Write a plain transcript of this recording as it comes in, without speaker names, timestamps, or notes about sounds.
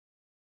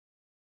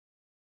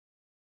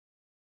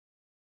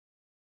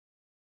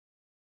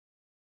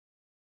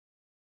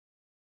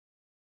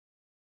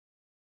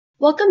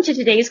Welcome to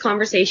today's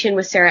conversation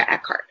with Sarah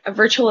Eckhardt, a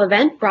virtual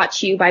event brought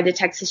to you by the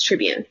Texas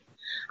Tribune.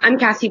 I'm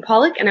Cassi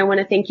Pollock, and I want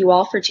to thank you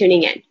all for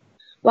tuning in.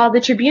 While the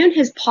Tribune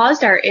has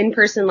paused our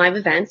in-person live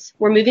events,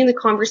 we're moving the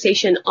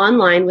conversation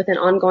online with an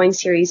ongoing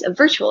series of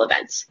virtual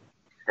events.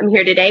 I'm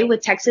here today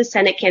with Texas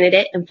Senate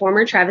candidate and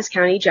former Travis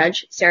County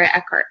Judge Sarah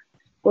Eckhardt.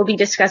 We'll be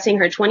discussing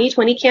her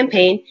 2020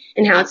 campaign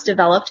and how it's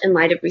developed in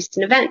light of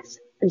recent events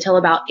until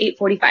about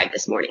 8:45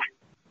 this morning.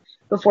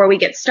 Before we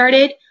get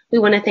started, we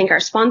want to thank our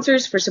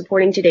sponsors for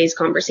supporting today's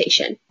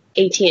conversation: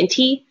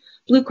 AT&T,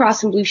 Blue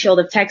Cross and Blue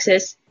Shield of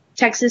Texas,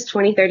 Texas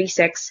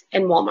 2036,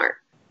 and Walmart.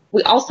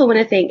 We also want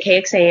to thank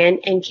KXAN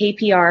and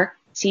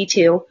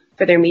KPRC2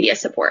 for their media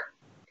support.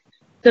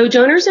 Though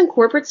donors and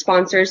corporate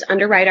sponsors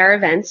underwrite our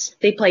events,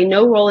 they play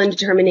no role in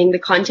determining the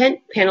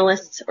content,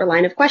 panelists, or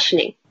line of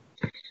questioning.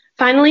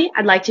 Finally,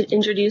 I'd like to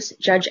introduce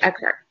Judge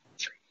Eckhardt.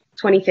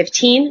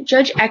 2015,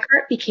 Judge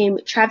Eckhardt became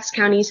Travis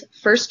County's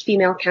first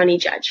female county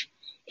judge.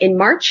 In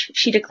March,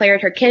 she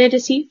declared her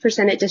candidacy for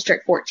Senate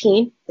District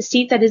 14, a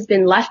seat that has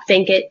been left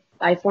vacant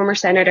by former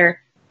Senator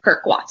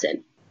Kirk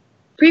Watson.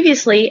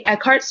 Previously,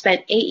 Eckhardt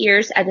spent 8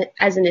 years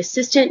as an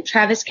assistant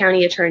Travis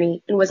County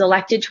attorney and was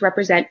elected to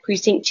represent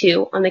Precinct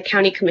 2 on the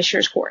County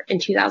Commissioner's Court in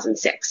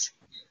 2006.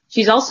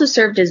 She's also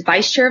served as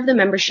vice chair of the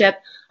membership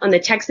on the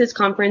Texas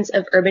Conference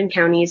of Urban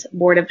Counties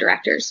Board of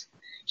Directors.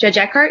 Judge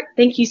Eckhardt,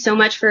 thank you so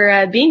much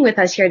for being with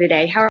us here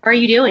today. How are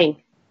you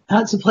doing?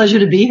 It's a pleasure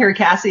to be here,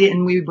 Cassie,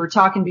 and we were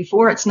talking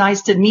before. It's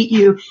nice to meet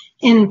you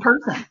in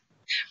person.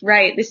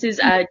 Right. This is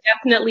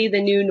definitely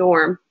the new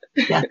norm.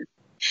 Yeah.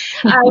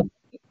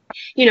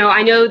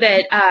 I know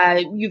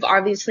that you've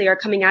obviously are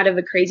coming out of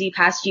a crazy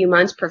past few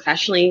months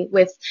professionally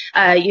with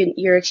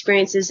your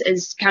experiences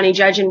as county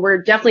judge, and we're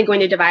definitely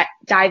going to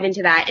dive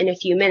into that in a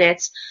few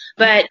minutes.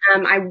 But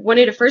I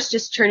wanted to first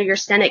just turn to your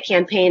Senate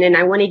campaign, and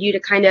I wanted you to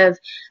kind of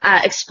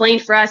explain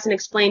for us and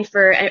explain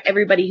for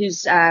everybody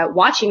who's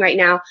watching right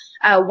now,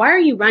 why are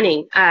you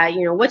running?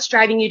 What's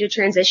driving you to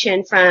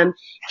transition from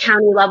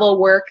county level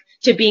work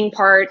to being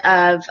part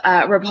of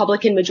a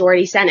Republican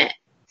majority Senate?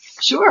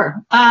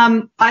 Sure.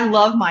 I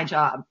love my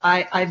job.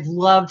 I've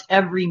loved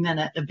every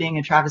minute of being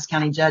a Travis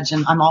County judge,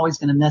 and I'm always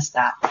going to miss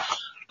that.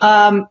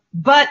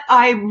 But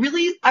I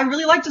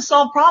really like to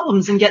solve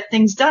problems and get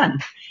things done.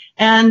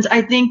 And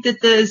I think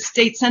that the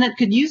state Senate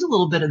could use a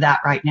little bit of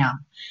that right now.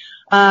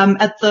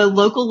 At the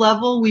local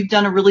level, we've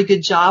done a really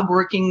good job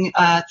working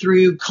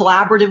through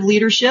collaborative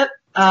leadership.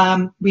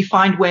 We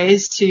find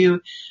ways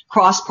to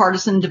cross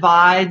partisan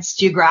divides,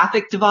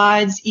 geographic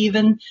divides,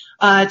 even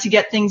to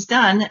get things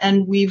done.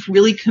 And we've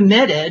really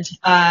committed.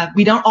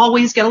 We don't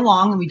always get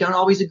along and we don't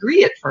always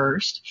agree at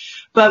first,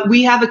 but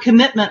we have a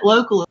commitment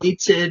locally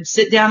to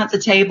sit down at the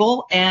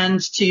table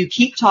and to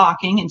keep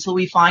talking until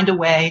we find a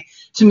way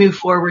to move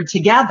forward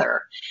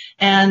together.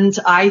 And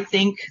I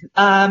think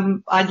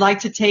I'd like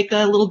to take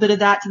a little bit of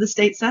that to the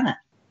state Senate.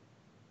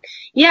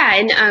 Yeah,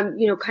 and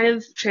kind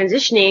of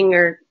transitioning,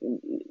 or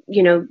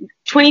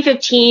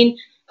 2015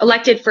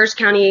 elected first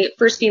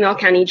female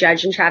county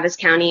judge in Travis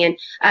County, and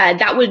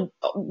that would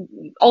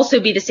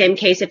also be the same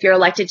case if you're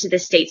elected to the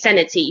state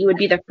Senate seat. You would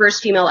be the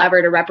first female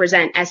ever to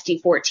represent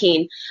SD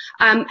 14.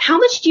 How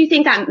much do you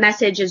think that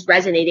message is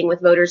resonating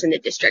with voters in the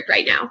district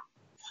right now?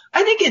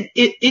 I think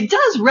it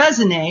does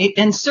resonate,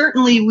 and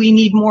certainly we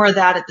need more of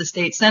that at the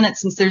state Senate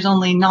since there's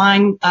only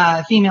 9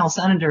 female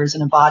senators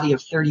in a body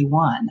of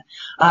 31.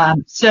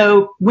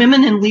 So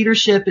women in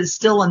leadership is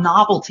still a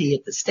novelty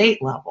at the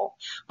state level.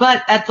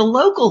 But at the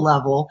local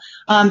level,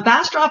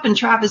 Bastrop and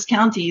Travis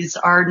counties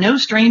are no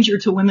stranger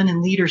to women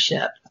in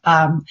leadership.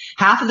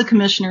 Half of the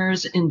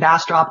commissioners in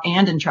Bastrop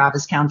and in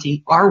Travis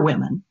County are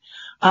women.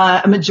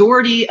 A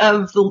majority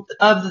of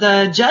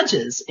the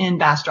judges in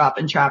Bastrop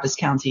and Travis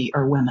County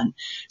are women.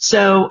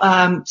 So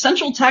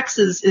Central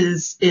Texas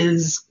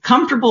is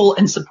comfortable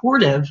and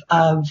supportive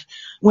of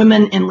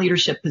women in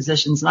leadership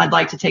positions, and I'd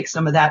like to take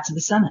some of that to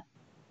the Senate.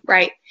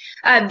 Right.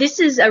 This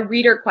is a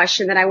reader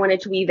question that I wanted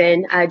to weave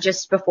in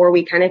just before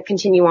we kind of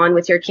continue on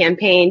with your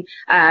campaign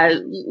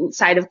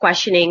side of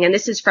questioning, and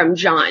this is from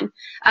John,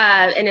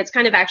 and it's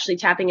kind of actually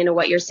tapping into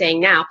what you're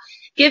saying now.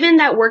 Given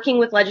that working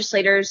with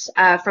legislators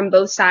from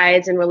both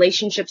sides and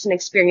relationships and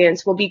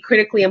experience will be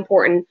critically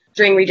important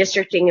during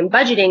redistricting and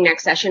budgeting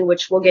next session,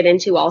 which we'll get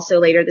into also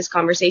later this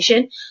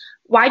conversation,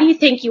 why do you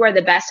think you are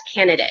the best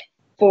candidate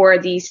for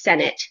the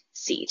Senate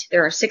seat?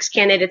 There are 6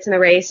 candidates in the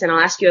race, and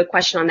I'll ask you a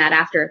question on that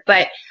after.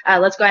 But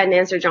let's go ahead and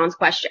answer John's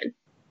question.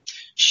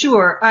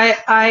 Sure.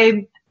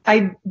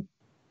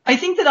 I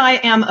think that I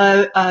am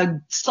a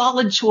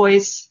solid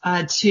choice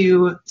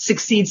to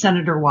succeed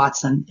Senator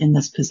Watson in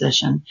this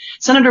position.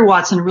 Senator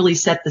Watson really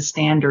set the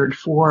standard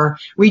for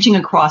reaching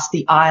across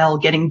the aisle,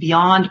 getting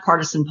beyond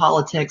partisan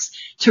politics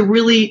to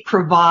really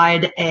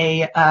provide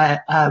a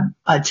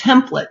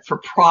template for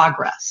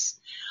progress.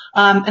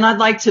 And I'd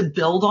like to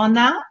build on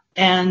that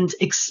and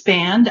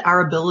expand our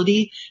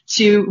ability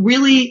to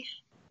really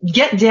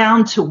get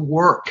down to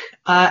work.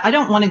 I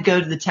don't want to go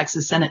to the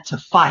Texas Senate to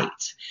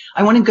fight.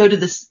 I want to go to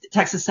the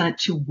Texas Senate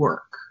to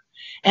work.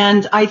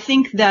 And I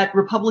think that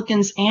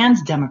Republicans and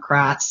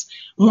Democrats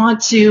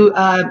want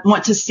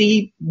to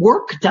see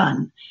work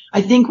done.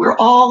 I think we're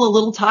all a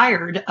little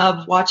tired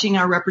of watching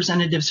our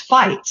representatives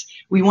fight.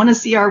 We want to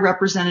see our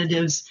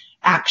representatives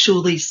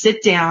actually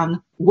sit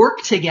down,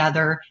 work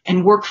together,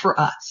 and work for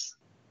us.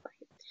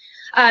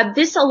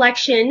 This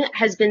election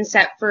has been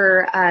set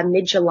for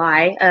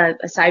mid-July.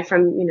 Aside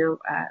from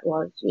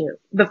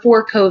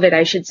before COVID,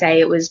 I should say,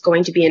 it was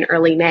going to be in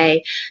early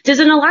May. Does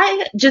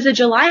a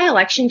July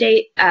election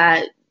date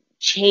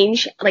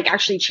change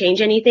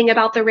anything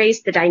about the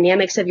race, the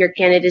dynamics of your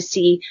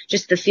candidacy,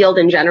 just the field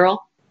in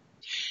general?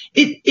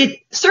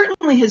 It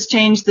certainly has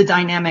changed the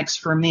dynamics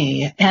for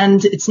me,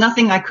 and it's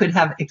nothing I could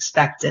have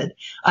expected.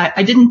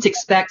 I didn't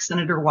expect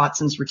Senator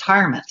Watson's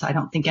retirement. I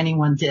don't think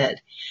anyone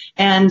did.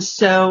 And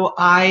so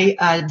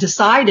I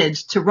decided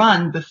to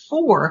run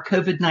before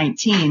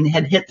COVID-19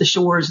 had hit the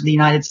shores of the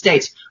United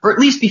States, or at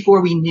least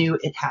before we knew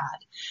it had.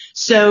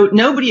 So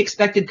nobody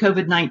expected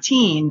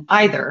COVID-19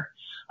 either.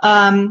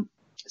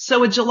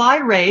 So a July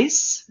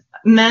race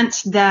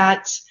meant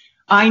that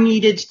I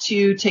needed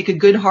to take a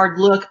good hard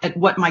look at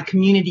what my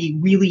community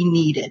really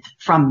needed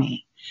from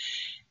me.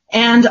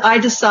 And I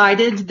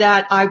decided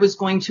that I was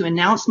going to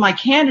announce my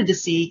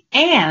candidacy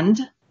and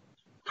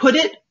put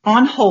it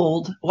on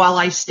hold while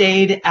I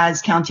stayed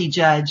as county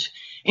judge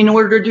in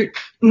order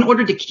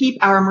to keep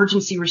our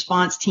emergency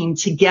response team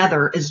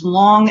together as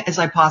long as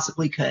I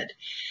possibly could.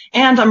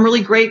 And I'm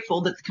really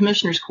grateful that the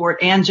Commissioner's Court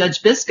and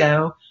Judge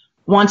Biscoe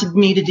wanted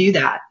me to do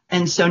that.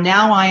 And so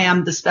now I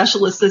am the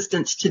special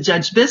assistant to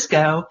Judge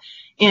Biscoe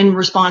in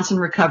response and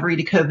recovery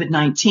to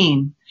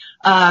COVID-19.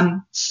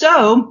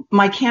 So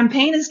my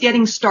campaign is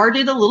getting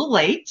started a little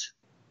late,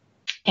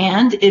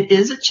 and it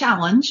is a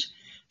challenge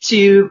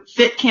to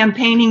fit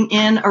campaigning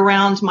in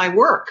around my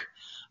work,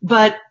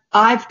 but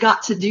I've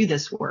got to do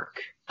this work.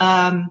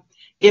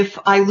 If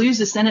I lose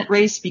a Senate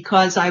race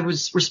because I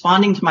was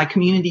responding to my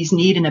community's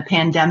need in a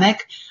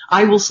pandemic,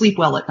 I will sleep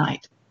well at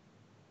night.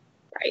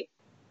 Right.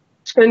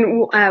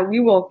 And we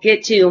will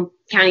get to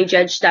county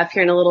judge stuff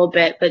here in a little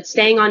bit, but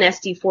staying on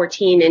SD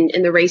 14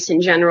 and the race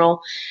in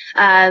general,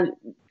 I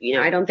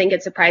don't think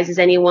it surprises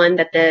anyone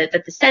that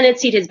the Senate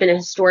seat has been a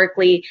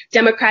historically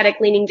Democratic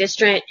leaning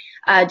district.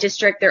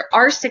 There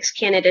are 6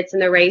 candidates in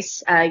the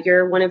race.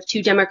 You're one of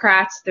 2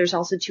 Democrats. There's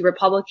also 2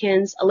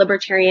 Republicans, a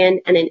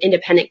Libertarian, and an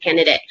independent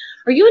candidate.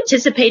 Are you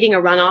anticipating a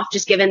runoff,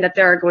 just given that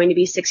there are going to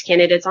be 6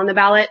 candidates on the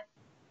ballot?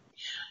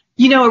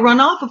 A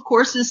runoff, of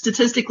course, is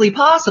statistically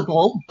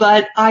possible,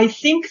 but I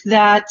think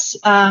that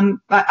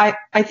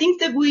I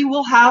think that we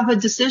will have a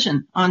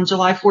decision on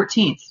July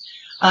 14th.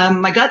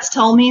 My guts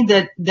tell me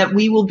that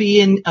we will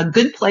be in a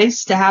good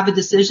place to have a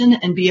decision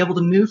and be able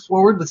to move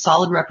forward with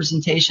solid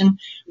representation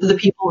for the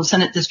people of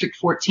Senate District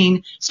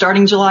 14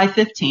 starting July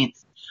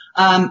 15th.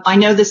 I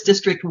know this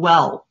district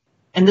well.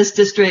 And this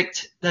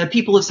district, the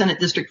people of Senate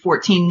District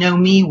 14 know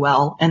me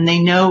well, and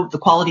they know the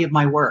quality of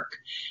my work.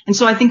 And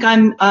so I think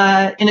I'm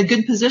in a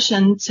good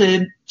position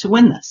to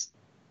win this.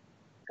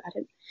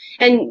 Got it.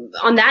 And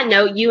on that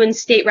note, you and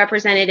State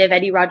Representative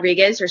Eddie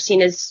Rodriguez are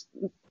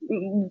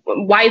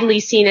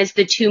widely seen as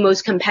the 2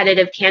 most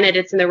competitive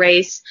candidates in the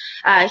race.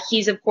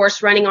 He's, of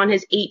course, running on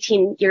his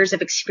 18 years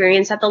of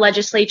experience at the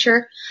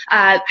legislature.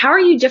 How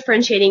are you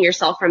differentiating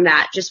yourself from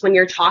that? Just when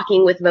you're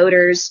talking with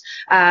voters,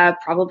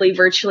 probably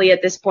virtually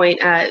at this point,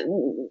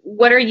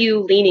 what are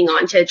you leaning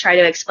on to try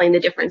to explain the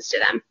difference to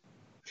them?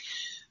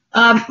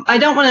 I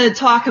don't want to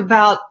talk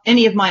about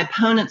any of my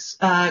opponent's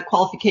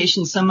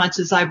qualifications so much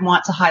as I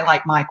want to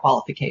highlight my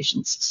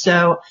qualifications.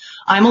 So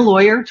I'm a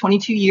lawyer,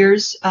 22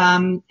 years,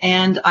 and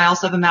I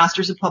also have a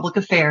master's of public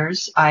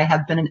affairs. I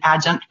have been an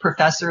adjunct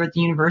professor at the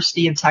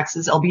University of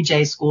Texas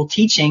LBJ School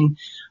teaching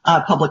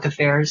public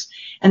affairs.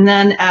 And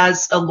then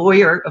as a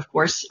lawyer, of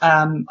course,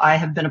 I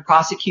have been a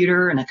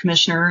prosecutor and a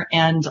commissioner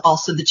and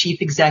also the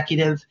chief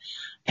executive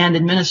and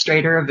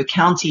administrator of a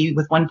county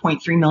with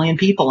 1.3 million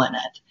people in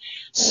it.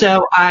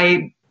 So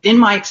in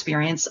my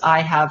experience,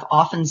 I have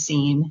often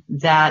seen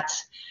that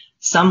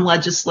some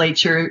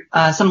legislators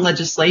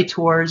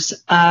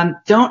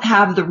don't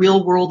have the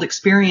real world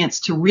experience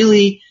to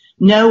really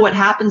know what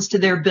happens to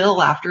their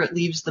bill after it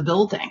leaves the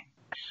building.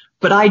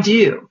 But I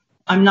do.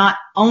 I'm not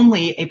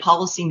only a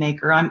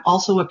policymaker, I'm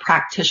also a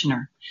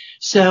practitioner.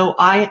 So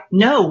I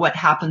know what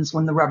happens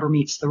when the rubber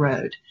meets the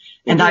road.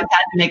 And I've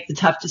had to make the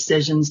tough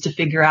decisions to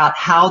figure out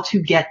how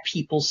to get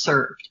people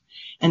served.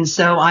 And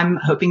so I'm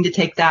hoping to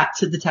take that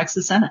to the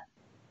Texas Senate.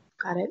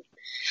 Got it.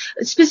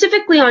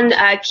 Specifically on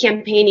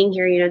campaigning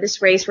here,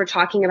 this race, we're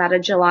talking about a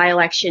July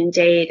election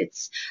date.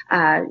 It's,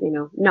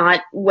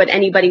 not what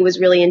anybody was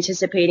really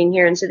anticipating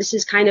here. And so this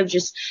is kind of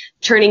just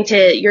turning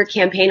to your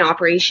campaign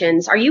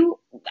operations. Are you,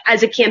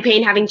 as a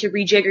campaign, having to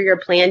rejigger your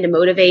plan to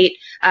motivate,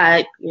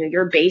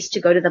 your base to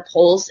go to the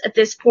polls at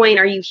this point?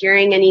 Are you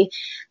hearing any,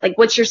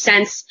 what's your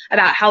sense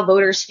about how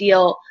voters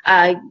feel,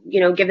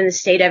 given the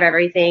state of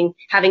everything,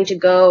 having to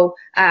go,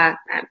 I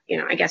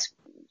guess,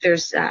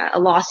 there's a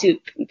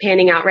lawsuit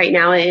panning out right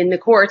now in the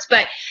courts,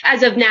 but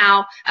as of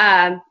now,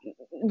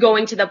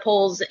 going to the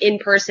polls in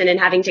person and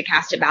having to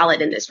cast a ballot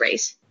in this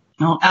race?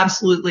 Oh,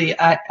 absolutely.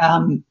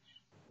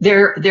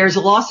 There's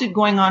a lawsuit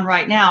going on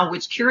right now,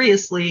 which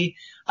curiously,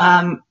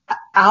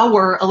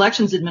 our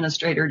elections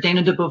administrator,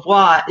 Dana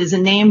DeBevois, is a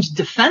named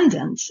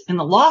defendant in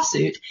the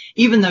lawsuit,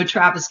 even though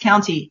Travis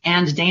County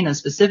and Dana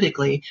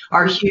specifically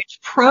are huge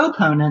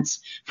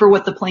proponents for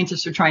what the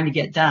plaintiffs are trying to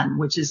get done,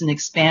 which is an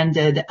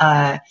expanded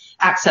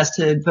access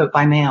to vote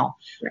by mail.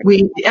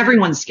 Right.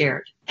 Everyone's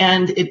scared,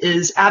 and it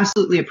is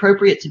absolutely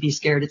appropriate to be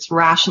scared. It's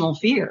rational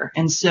fear.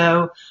 And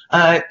so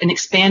an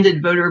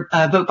expanded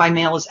vote by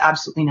mail is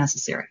absolutely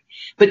necessary.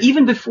 But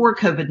even before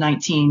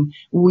COVID-19,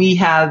 we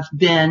have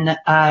been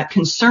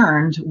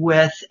concerned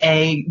with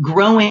a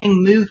growing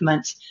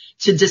movement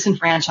to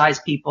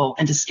disenfranchise people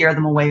and to scare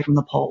them away from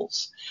the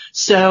polls.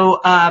 So,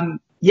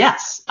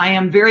 yes, I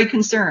am very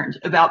concerned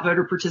about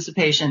voter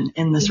participation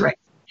in this race.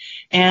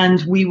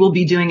 And we will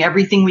be doing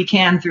everything we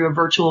can through a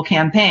virtual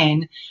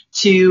campaign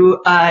to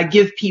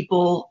give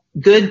people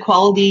good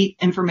quality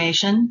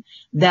information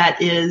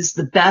that is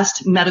the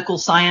best medical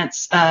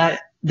science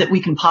that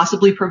we can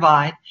possibly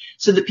provide,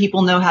 so that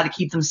people know how to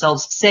keep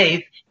themselves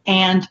safe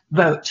and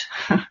vote.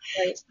 Right.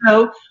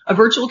 So a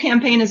virtual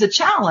campaign is a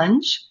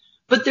challenge,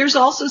 but there's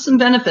also some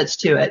benefits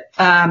to it.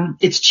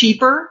 It's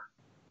cheaper.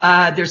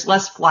 There's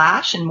less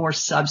flash and more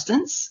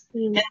substance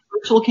in the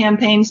virtual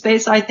campaign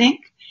space, I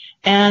think.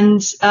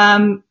 And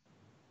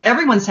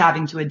everyone's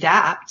having to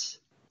adapt.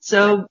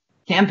 So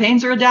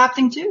campaigns are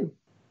adapting too.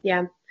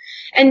 Yeah.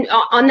 And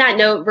on that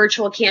note,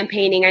 virtual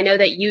campaigning, I know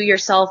that you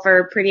yourself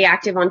are pretty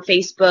active on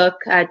Facebook,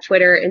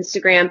 Twitter,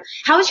 Instagram.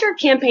 How is your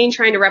campaign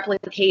trying to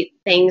replicate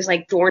things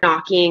like door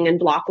knocking and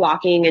block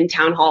walking and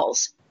town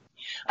halls?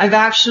 I've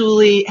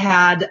actually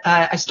had,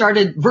 I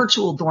started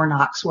virtual door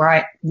knocks where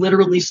I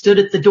literally stood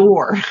at the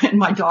door and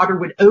my daughter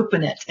would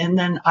open it and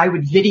then I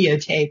would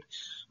videotape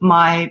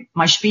my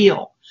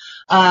spiel.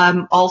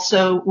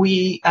 Also,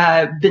 we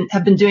have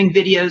been doing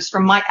videos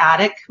from my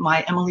attic,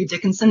 my Emily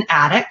Dickinson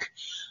attic,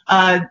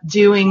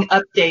 doing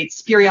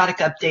updates, periodic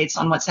updates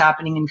on what's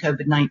happening in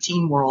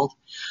COVID-19 world.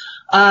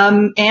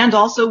 And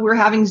also we're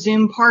having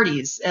Zoom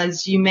parties.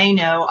 As you may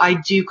know, I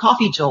do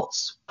coffee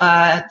jolts,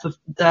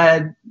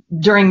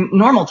 during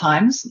normal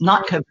times,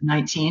 not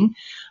COVID-19.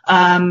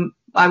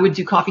 I would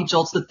do coffee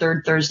jolts the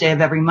third Thursday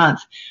of every month.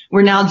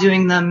 We're now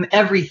doing them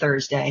every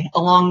Thursday,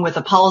 along with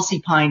a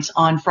policy pint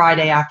on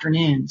Friday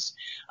afternoons.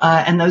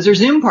 And those are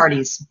Zoom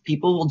parties.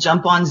 People will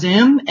jump on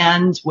Zoom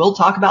and we'll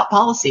talk about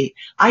policy.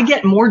 I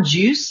get more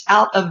juice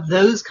out of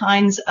those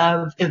kinds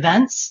of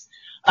events,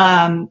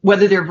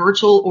 whether they're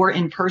virtual or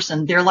in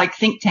person. They're like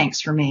think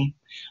tanks for me.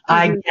 Mm-hmm.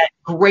 I get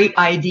great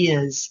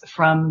ideas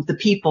from the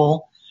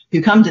people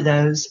who come to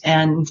those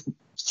and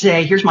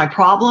say, here's my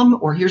problem,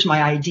 or here's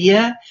my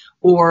idea,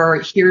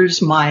 or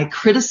here's my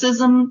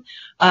criticism.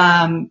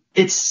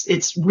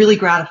 It's really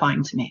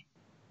gratifying to me.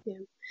 Yeah.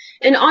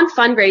 And on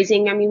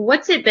fundraising, I mean,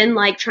 what's it been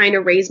like trying to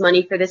raise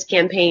money for this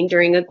campaign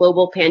during a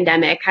global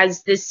pandemic?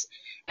 Has this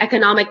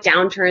economic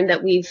downturn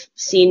that we've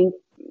seen,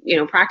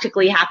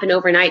 practically happen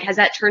overnight, has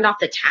that turned off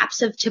the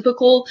taps of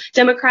typical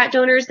Democrat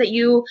donors that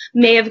you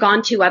may have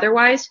gone to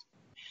otherwise?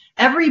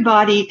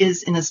 Everybody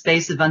is in a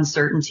space of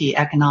uncertainty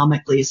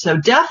economically. So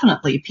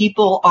definitely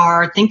people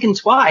are thinking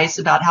twice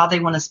about how they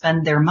want to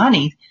spend their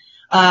money.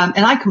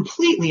 And I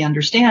completely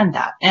understand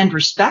that and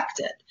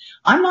respect it.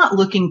 I'm not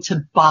looking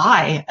to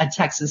buy a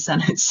Texas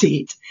Senate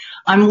seat.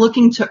 I'm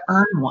looking to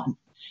earn one.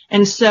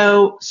 And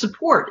so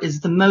support is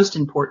the most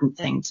important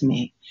thing to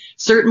me.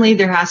 Certainly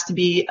there has to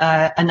be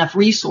enough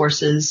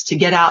resources to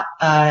get out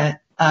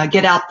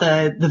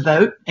the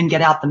vote and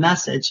get out the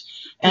message.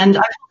 And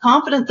I'm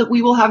confident that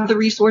we will have the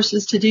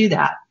resources to do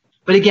that.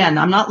 But again,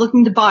 I'm not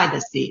looking to buy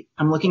this seat.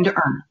 I'm looking to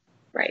earn.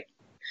 Right.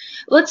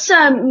 Let's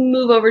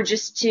move over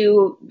just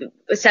to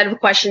a set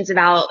of questions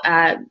about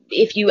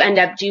if you end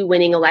up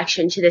winning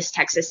election to this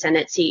Texas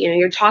Senate seat.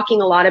 You're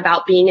talking a lot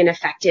about being an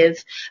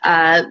effective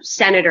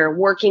senator,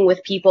 working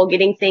with people,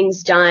 getting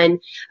things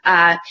done.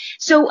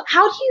 So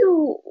how do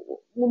you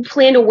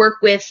plan to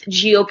work with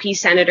GOP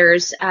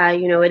senators?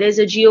 It is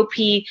a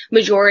GOP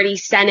majority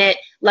Senate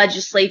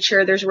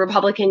legislature. There's a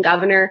Republican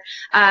governor.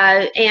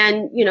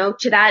 And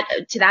to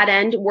that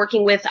end,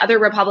 working with other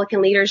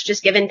Republican leaders,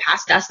 just given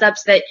past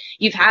dust-ups that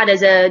you've had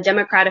as a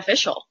Democrat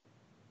official.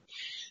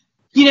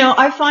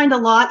 I find a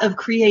lot of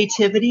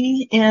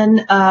creativity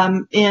in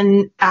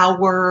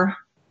our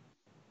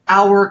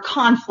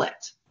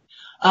conflict.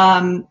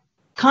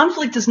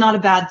 Conflict is not a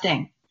bad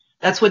thing.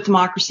 That's what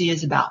democracy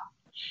is about.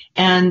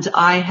 And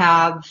I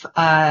have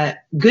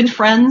good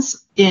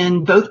friends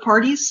in both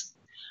parties.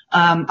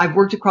 I've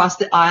worked across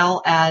the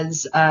aisle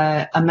as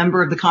a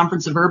member of the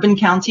Conference of Urban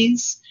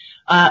Counties.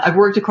 I've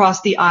worked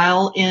across the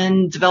aisle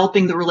in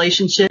developing the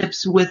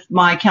relationships with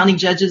my county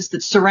judges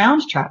that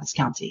surround Travis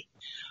County.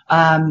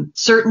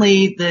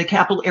 Certainly the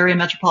Capital Area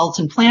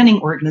Metropolitan Planning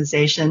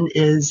Organization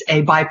is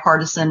a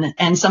bipartisan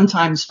and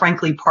sometimes,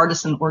 frankly,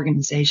 partisan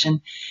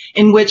organization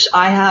in which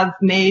I have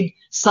made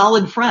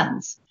solid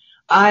friends.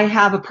 I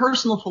have a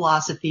personal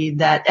philosophy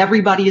that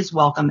everybody is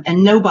welcome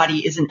and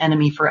nobody is an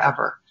enemy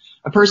forever.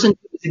 A person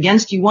who is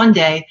against you one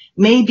day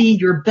may be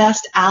your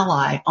best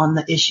ally on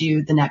the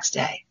issue the next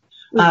day,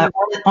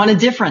 on a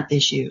different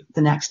issue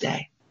the next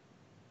day.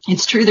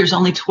 It's true there's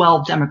only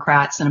 12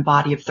 Democrats in a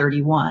body of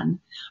 31,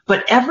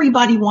 but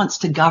everybody wants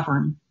to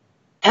govern.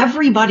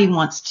 Everybody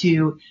wants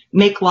to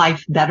make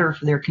life better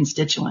for their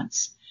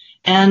constituents.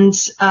 And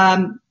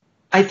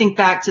I think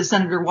back to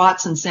Senator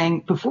Watson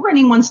saying, before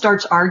anyone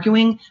starts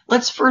arguing,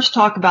 let's first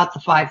talk about the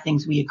 5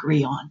 things we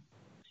agree on.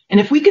 And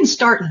if we can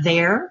start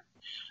there,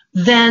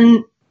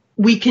 then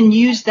we can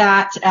use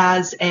that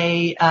as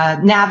a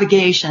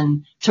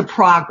navigation to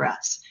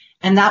progress,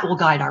 and that will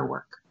guide our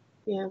work.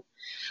 Yeah.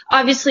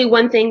 Obviously,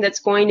 one thing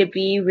that's going to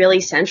be really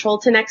central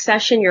to next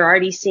session, you're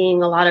already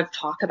seeing a lot of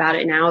talk about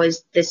it now,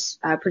 is this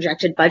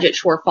projected budget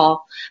shortfall,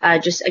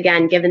 just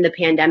again, given the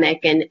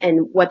pandemic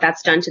and what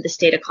that's done to the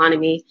state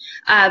economy.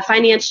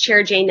 Finance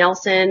Chair Jay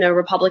Nelson, a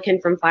Republican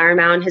from Flower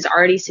Mound, has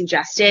already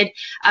suggested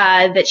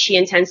that she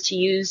intends to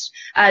use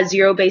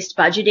zero-based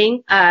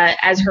budgeting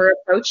as her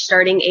approach,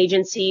 starting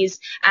agencies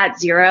at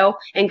zero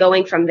and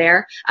going from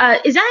there.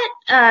 Is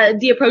that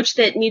the approach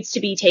that needs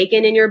to be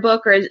taken in your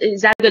book, or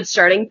is that a good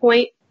starting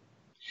point?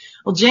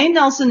 Well, Jane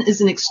Nelson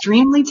is an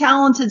extremely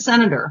talented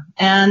senator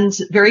and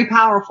very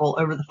powerful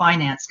over the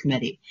Finance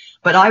Committee.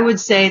 But I would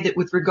say that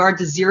with regard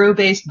to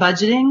zero-based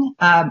budgeting,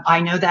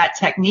 I know that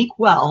technique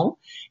well,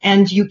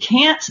 and you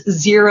can't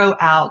zero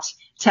out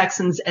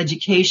Texans'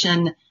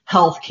 education,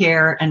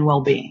 healthcare, and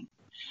well-being.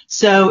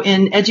 So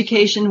in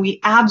education, we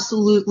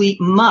absolutely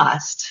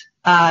must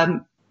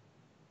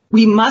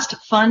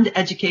fund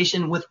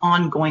education with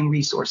ongoing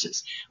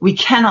resources. We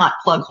cannot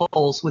plug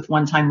holes with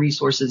one-time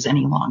resources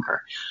any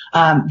longer.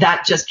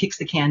 That just kicks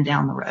the can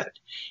down the road.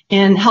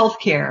 In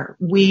healthcare,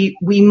 we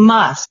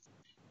must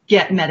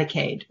get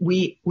Medicaid.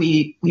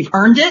 We've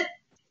earned it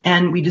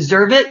and we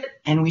deserve it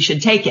and we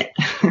should take it.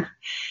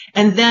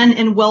 And then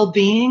in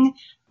well-being,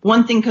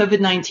 one thing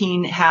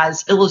COVID-19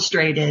 has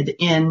illustrated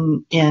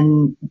in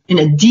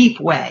a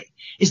deep way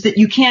is that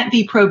you can't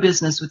be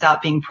pro-business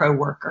without being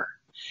pro-worker.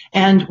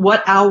 And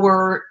what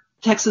our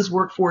Texas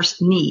workforce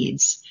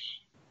needs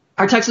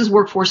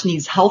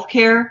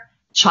healthcare,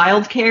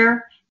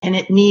 childcare, and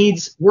it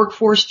needs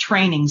workforce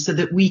training so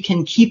that we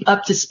can keep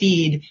up to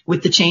speed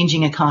with the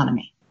changing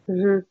economy.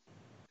 Mm-hmm.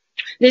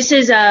 This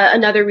is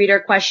another reader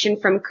question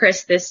from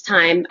Chris this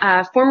time.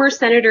 Former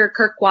Senator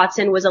Kirk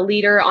Watson was a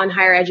leader on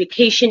higher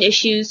education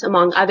issues,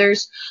 among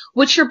others.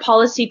 What's your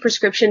policy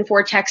prescription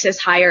for Texas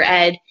higher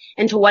ed,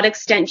 and to what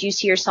extent do you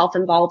see yourself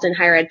involved in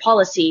higher ed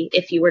policy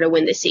if you were to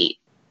win the seat?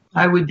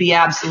 I would be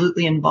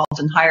absolutely involved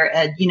in higher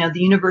ed. You know,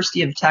 the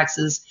University of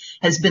Texas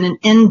has been an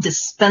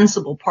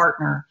indispensable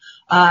partner,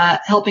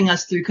 helping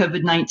us through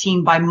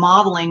COVID-19 by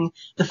modeling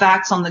the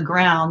facts on the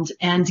ground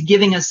and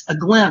giving us a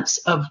glimpse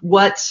of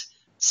what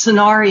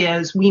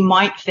scenarios we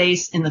might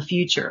face in the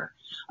future.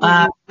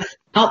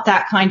 Without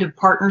that kind of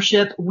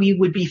partnership, we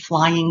would be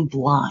flying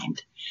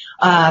blind.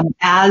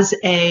 As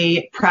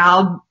a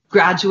proud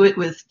graduate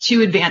with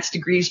 2 advanced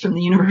degrees from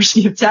the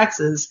University of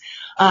Texas,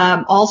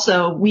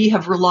 also, we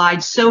have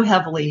relied so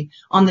heavily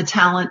on the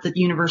talent that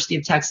the University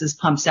of Texas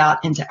pumps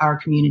out into our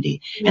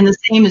community. And the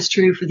same is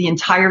true for the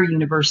entire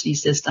university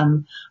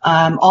system,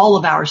 all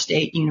of our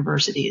state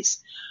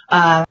universities.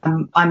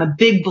 I'm a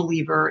big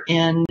believer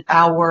in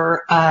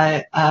our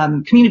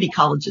community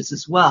colleges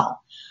as well.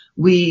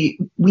 We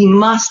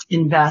must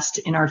invest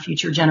in our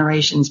future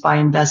generations by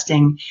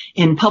investing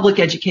in public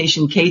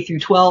education K through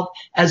 12,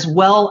 as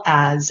well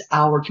as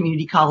our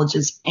community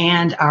colleges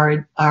and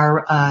our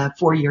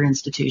 4-year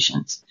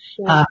institutions.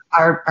 Yeah.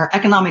 Our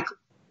economic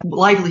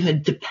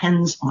livelihood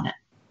depends on it.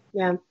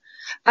 Yeah.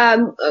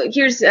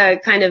 Here's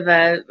kind of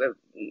a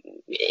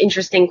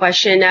interesting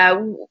question.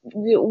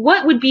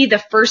 What would be the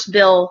first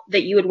bill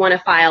that you would want to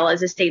file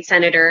as a state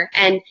senator?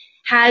 And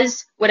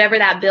has whatever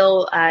that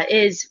bill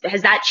is,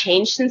 has that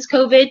changed since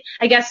COVID?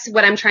 I guess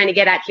what I'm trying to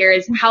get at here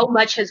is how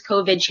much has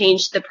COVID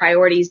changed the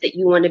priorities that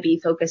you want to be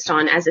focused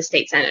on as a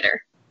state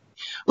senator?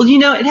 Well, you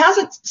know, it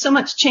hasn't so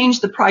much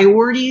changed the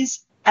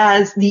priorities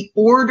as the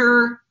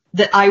order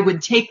that I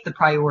would take the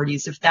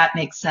priorities, if that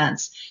makes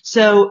sense.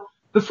 So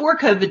before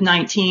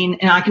COVID-19,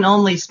 and I can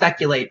only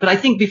speculate, but I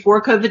think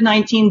before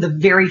COVID-19, the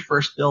very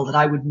first bill that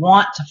I would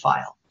want to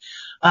file,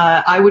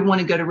 I would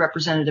want to go to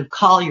Representative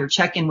Collier,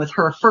 check in with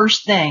her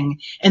first thing,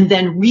 and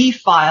then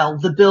refile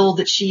the bill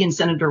that she and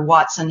Senator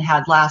Watson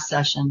had last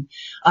session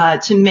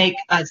to make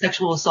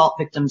sexual assault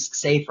victims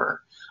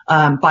safer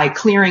by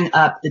clearing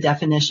up the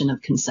definition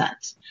of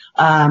consent.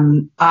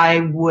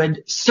 I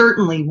would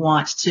certainly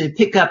want to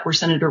pick up where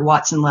Senator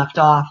Watson left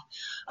off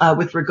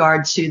with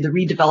regard to the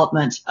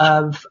redevelopment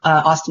of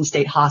Austin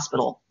State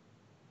Hospital.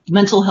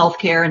 Mental health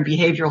care and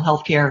behavioral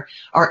health care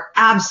are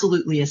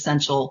absolutely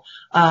essential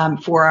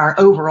for our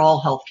overall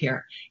health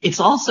care.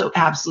 It's also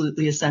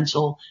absolutely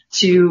essential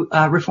to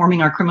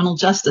reforming our criminal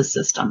justice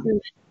system.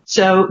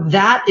 So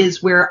that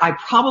is where I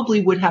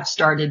probably would have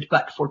started,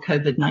 but for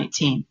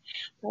COVID-19.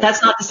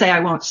 That's not to say I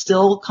won't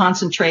still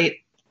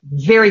concentrate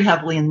very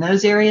heavily in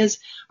those areas.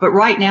 But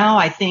right now,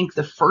 I think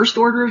the first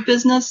order of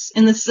business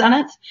in the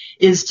Senate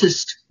is to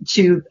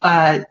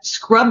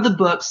scrub the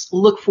books,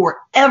 look for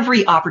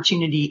every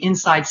opportunity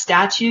inside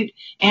statute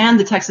and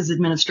the Texas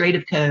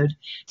Administrative Code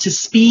to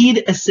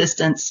speed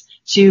assistance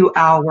to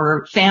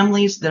our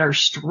families that are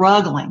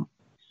struggling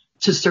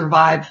to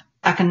survive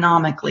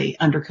economically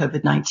under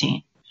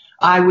COVID-19.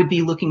 I would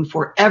be looking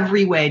for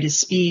every way to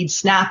speed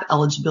SNAP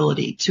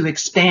eligibility, to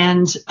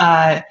expand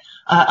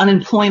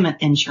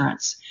unemployment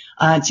insurance,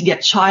 to get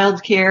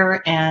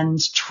childcare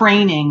and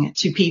training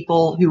to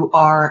people who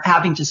are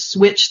having to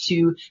switch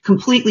to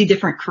completely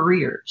different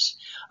careers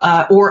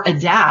or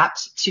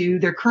adapt to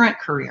their current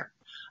career.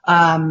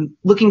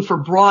 Looking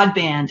for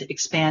broadband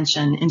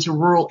expansion into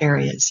rural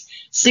areas.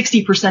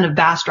 60% of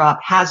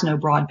Bastrop has no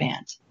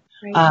broadband.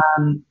 Right.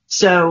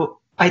 So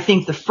I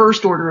think the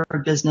first order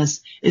of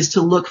business is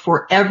to look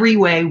for every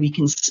way we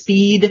can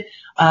speed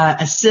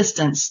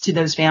assistance to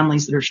those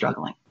families that are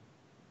struggling.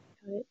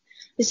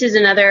 This is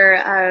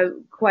another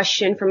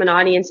question from an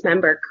audience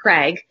member,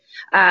 Craig.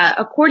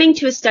 According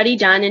to a study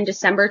done in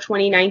December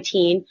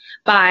 2019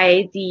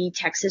 by the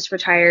Texas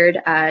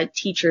Retired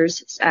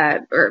Teachers,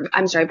 by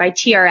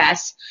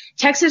TRS,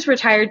 Texas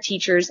retired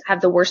teachers have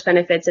the worst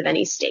benefits of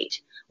any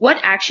state. What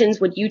actions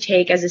would you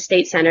take as a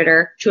state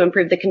senator to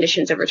improve the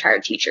conditions of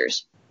retired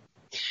teachers?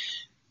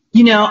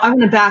 You know, I'm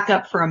going to back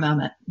up for a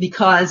moment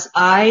because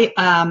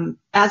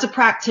as a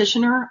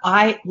practitioner,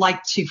 I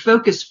like to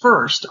focus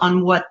first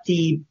on what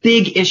the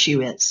big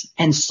issue is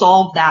and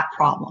solve that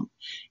problem.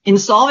 In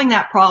solving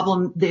that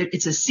problem,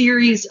 it's a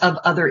series of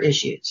other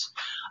issues.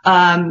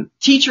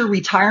 Teacher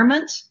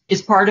retirement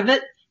is part of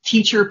it.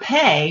 Teacher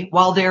pay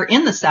while they're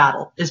in the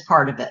saddle is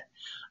part of it.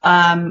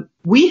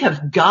 We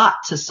have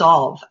got to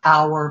solve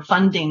our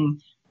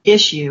funding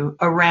issue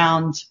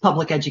around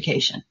public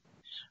education.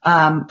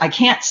 I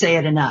can't say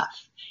it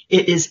enough.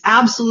 It is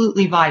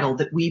absolutely vital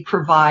that we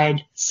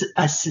provide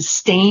a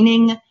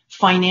sustaining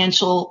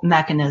financial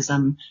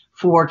mechanism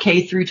for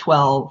K through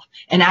 12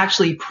 and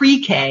actually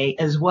pre-K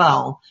as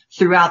well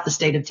throughout the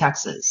state of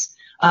Texas.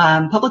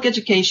 Public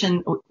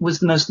education was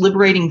the most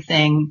liberating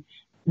thing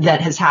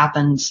that has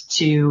happened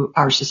to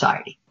our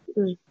society.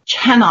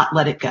 Cannot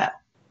let it go.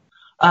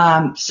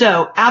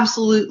 So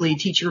absolutely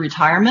teacher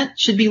retirement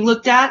should be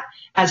looked at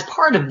as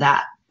part of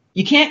that.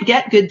 You can't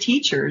get good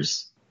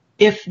teachers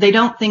if they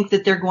don't think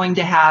that they're going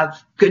to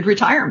have good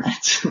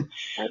retirement.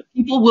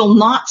 People will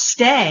not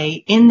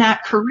stay in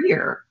that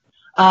career.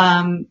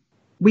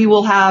 We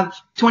will have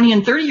 20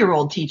 and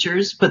 30-year-old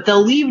teachers, but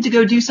they'll leave to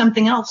go do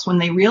something else when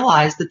they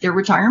realize that their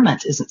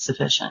retirement isn't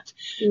sufficient.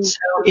 So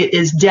it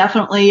is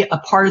definitely a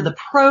part of the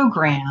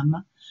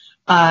program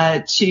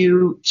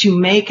to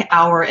make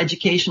our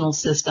educational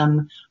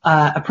system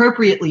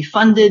appropriately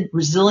funded,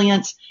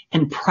 resilient,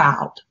 and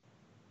proud.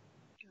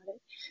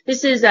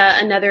 This is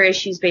another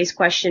issues-based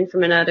question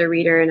from another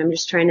reader, and I'm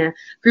just trying to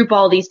group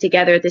all these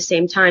together at the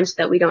same time so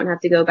that we don't have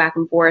to go back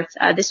and forth.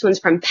 This one's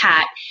from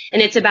Pat,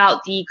 and it's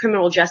about the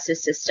criminal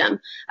justice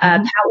system.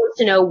 Pat wants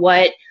to know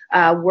what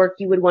work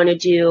you would want to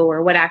do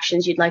or what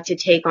actions you'd like to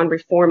take on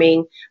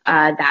reforming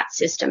that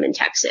system in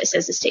Texas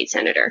as a state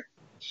senator.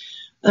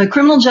 The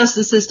criminal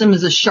justice system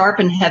is a sharp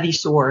and heavy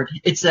sword.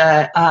 It's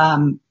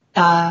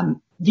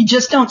you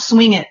just don't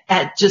swing it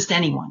at just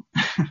anyone.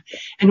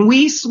 And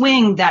we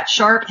swing that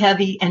sharp,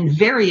 heavy, and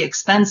very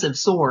expensive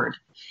sword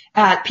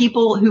at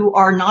people who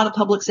are not a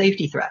public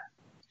safety threat.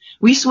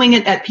 We swing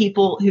it at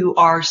people who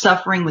are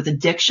suffering with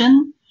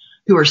addiction,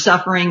 who are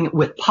suffering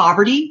with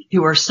poverty,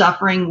 who are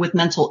suffering with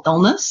mental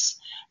illness,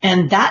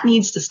 and that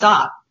needs to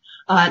stop.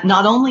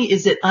 Not only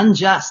is it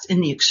unjust in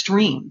the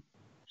extreme,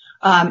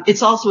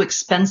 it's also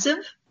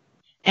expensive,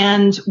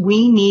 and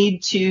we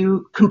need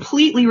to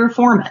completely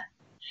reform it.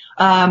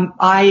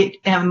 I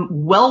am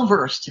well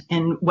versed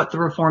in what the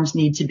reforms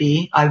need to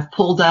be. I've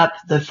pulled up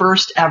the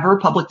first ever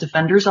public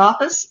defender's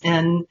office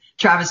in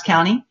Travis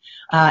County,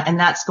 and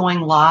that's going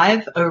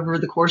live over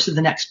the course of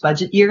the next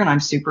budget year, and I'm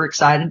super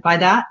excited by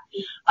that.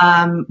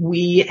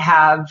 We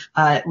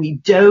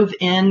dove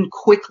in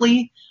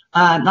quickly,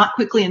 not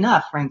quickly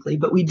enough, frankly,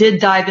 but we did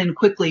dive in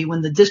quickly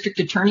when the district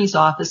attorney's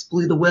office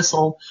blew the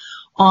whistle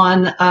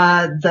on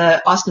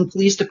the Austin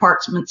Police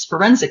Department's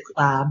forensic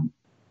lab.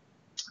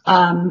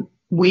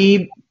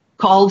 We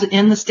called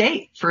in the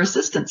state for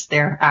assistance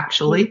there,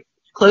 actually,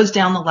 closed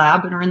down the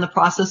lab and are in the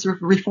process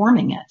of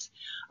reforming it.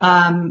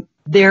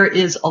 There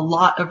is a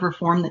lot of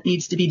reform that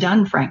needs to be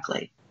done,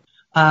 frankly.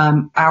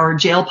 Our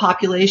jail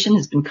population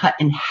has been cut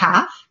in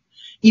half.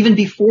 Even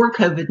before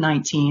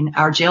COVID-19,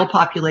 our jail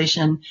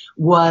population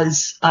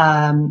was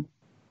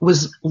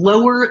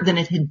lower than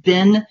it had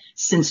been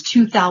since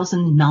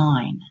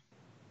 2009.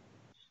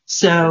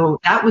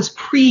 So that was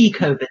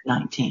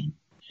pre-COVID-19.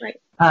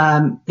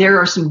 There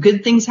are some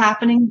good things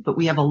happening, but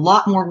we have a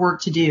lot more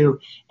work to do,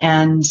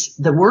 and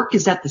the work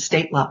is at the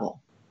state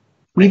level.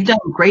 We've done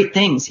great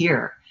things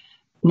here.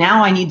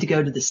 Now I need to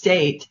go to the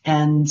state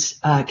and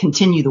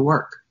continue the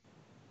work.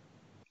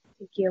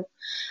 Thank you.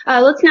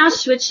 Let's now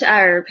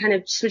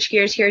switch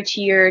gears here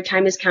to your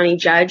time as county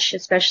judge,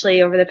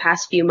 especially over the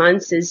past few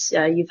months as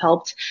you've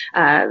helped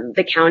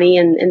the county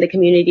and the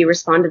community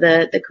respond to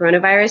the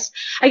coronavirus.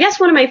 I guess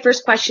one of my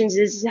first questions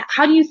is,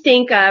 how do you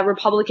think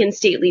Republican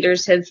state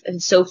leaders have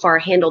so far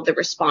handled the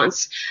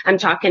response? I'm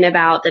talking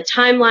about the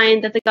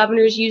timeline that the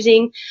governor is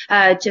using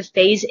to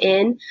phase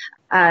in.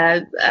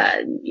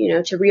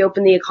 To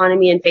reopen the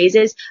economy in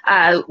phases.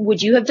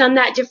 Would you have done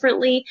that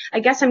differently? I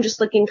guess I'm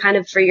just looking kind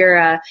of for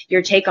your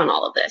take on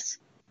all of this.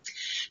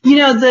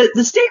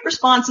 The state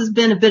response has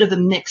been a bit of a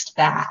mixed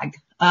bag.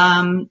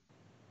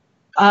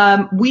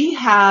 We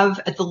have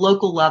at the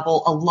local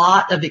level a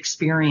lot of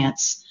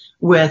experience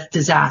with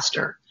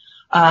disaster.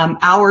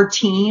 Our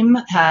team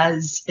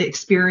has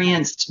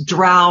experienced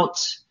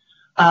drought,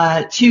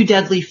 2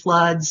 deadly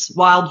floods,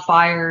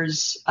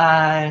 wildfires,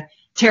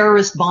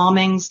 terrorist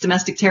bombings,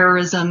 domestic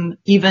terrorism,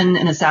 even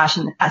an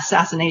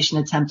assassination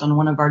attempt on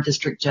one of our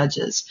district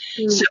judges.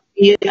 So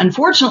we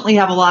unfortunately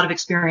have a lot of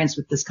experience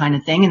with this kind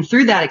of thing. And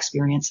through that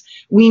experience,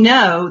 we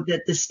know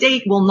that the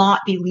state will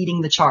not be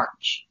leading the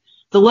charge.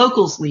 The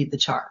locals lead the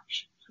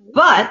charge.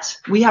 But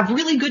we have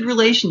really good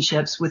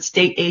relationships with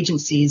state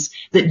agencies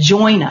that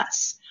join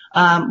us,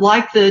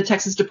 like the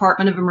Texas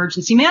Department of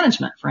Emergency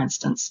Management, for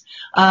instance.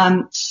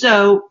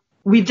 So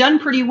we've done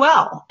pretty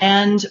well.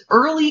 And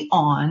early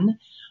on,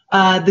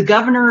 the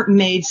governor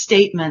made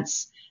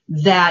statements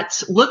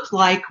that looked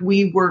like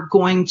we were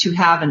going to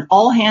have an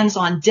all hands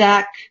on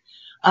deck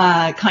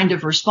kind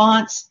of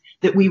response,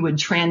 that we would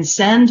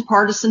transcend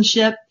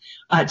partisanship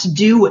to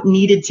do what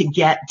needed to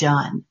get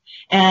done.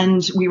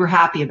 And we were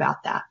happy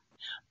about that.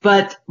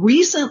 But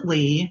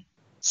recently,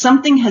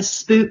 something has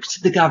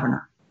spooked the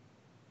governor,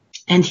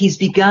 and he's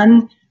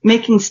begun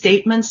making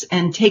statements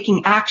and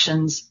taking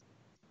actions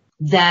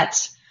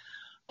that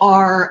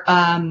are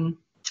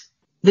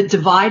that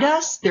divide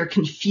us, they're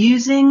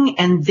confusing,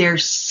 and they're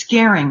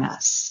scaring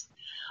us.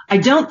 I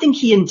don't think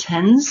he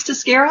intends to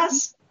scare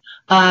us.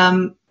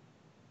 All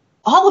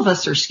of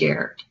us are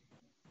scared.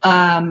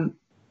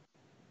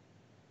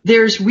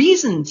 There's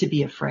reason to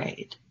be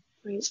afraid.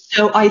 Right.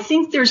 So I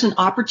think there's an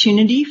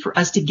opportunity for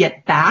us to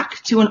get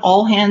back to an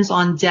all hands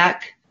on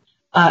deck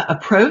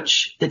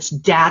approach that's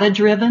data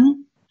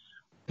driven,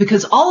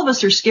 because all of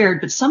us are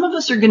scared, but some of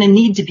us are going to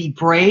need to be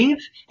brave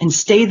and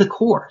stay the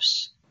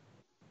course.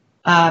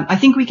 I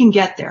think we can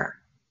get there,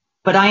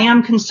 but I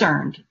am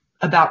concerned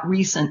about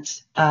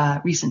recent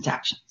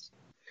actions.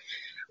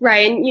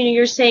 Right. And,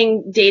 you're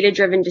saying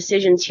data-driven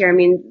decisions here. I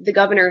mean, the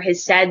governor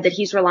has said that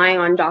he's relying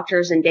on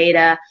doctors and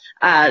data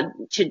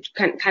to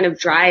kind of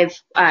drive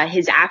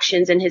his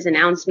actions and his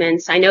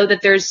announcements. I know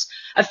that there's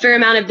a fair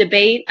amount of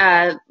debate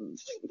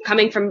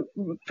coming from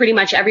pretty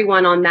much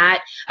everyone on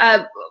that.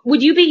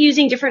 Would you be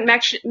using different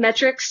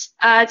metrics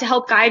to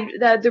help guide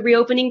the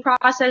reopening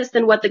process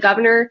than what the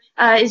governor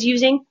is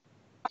using?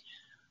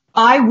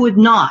 I would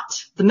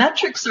not. The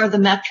metrics are the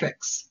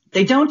metrics.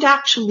 They don't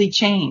actually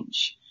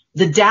change.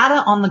 The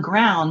data on the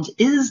ground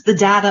is the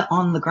data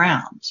on the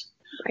ground.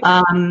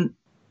 Right.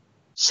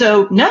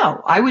 So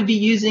no, I would be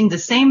using the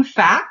same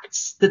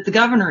facts that the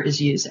governor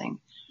is using.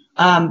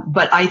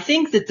 But I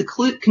think that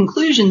the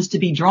conclusions to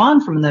be drawn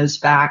from those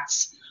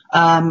facts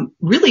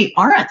really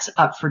aren't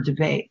up for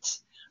debate.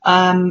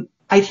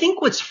 I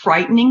think what's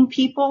frightening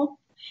people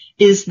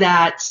is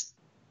that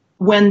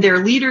when their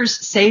leaders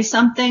say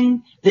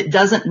something that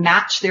doesn't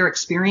match their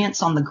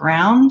experience on the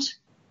ground,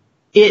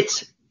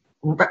 it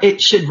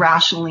should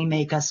rationally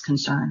make us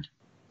concerned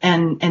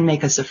and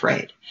make us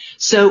afraid.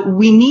 So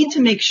we need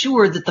to make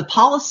sure that the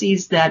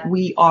policies that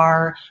we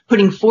are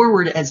putting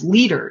forward as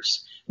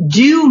leaders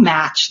do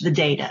match the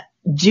data,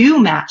 do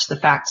match the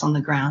facts on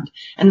the ground.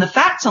 And the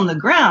facts on the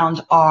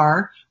ground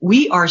are,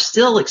 we are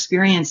still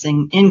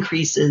experiencing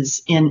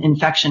increases in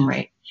infection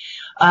rate.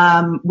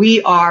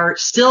 We are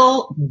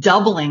still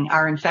doubling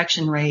our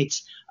infection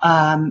rate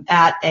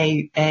at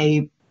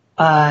a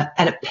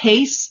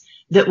pace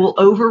that will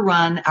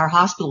overrun our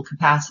hospital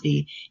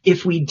capacity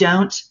if we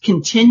don't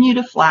continue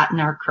to flatten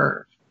our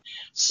curve.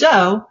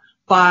 So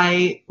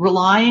by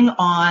relying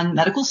on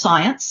medical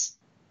science,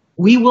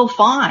 we will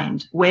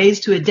find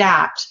ways to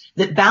adapt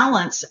that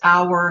balance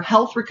our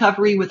health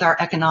recovery with our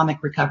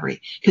economic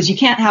recovery, because you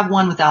can't have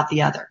one without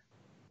the other.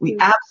 We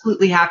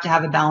absolutely have to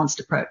have a balanced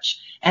approach.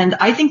 And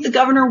I think the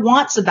governor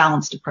wants a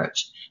balanced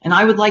approach, and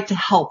I would like to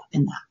help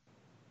in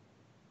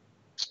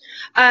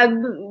that.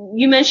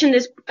 You mentioned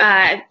this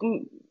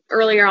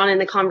earlier on in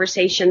the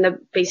conversation,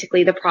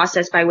 basically the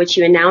process by which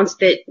you announced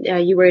that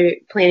you were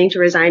planning to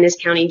resign as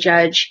county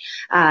judge,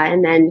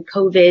 and then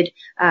COVID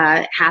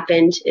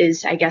happened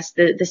is, I guess,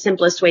 the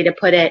simplest way to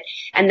put it.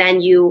 And then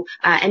you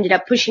ended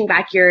up pushing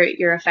back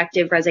your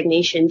effective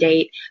resignation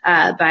date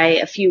by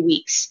a few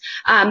weeks.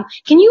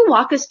 Can you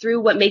walk us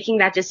through what making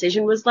that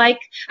decision was like?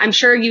 I'm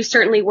sure you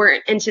certainly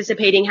weren't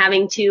anticipating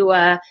having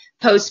to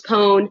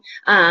postpone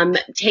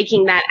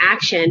taking that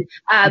action,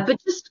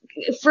 but just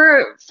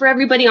for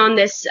everybody on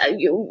this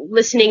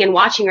listening and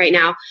watching right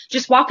now,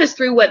 just walk us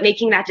through what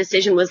making that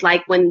decision was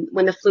like when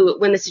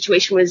the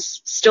situation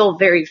was still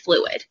very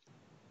fluid.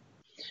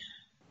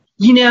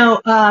 You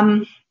know,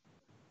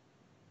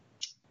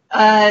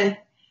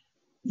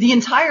 the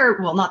entire,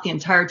 well, not the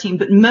entire team,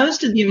 but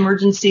most of the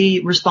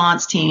emergency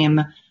response team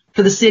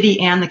for the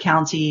city and the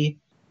county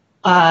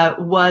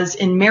was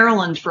in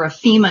Maryland for a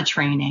FEMA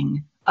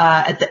training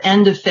at the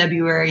end of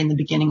February and the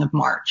beginning of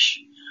March.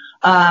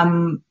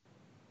 Senator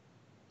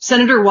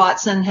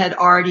Watson had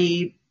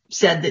already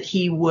said that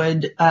he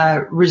would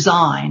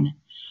resign.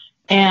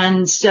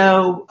 And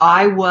so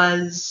I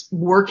was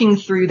working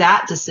through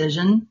that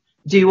decision.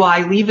 Do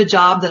I leave a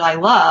job that I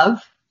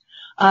love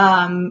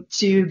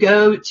to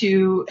go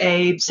to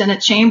a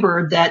Senate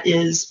chamber that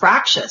is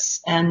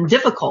fractious and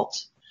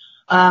difficult,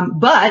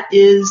 but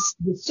is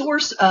the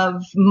source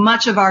of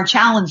much of our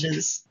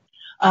challenges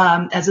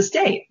as a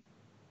state?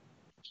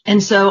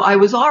 And so I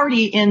was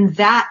already in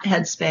that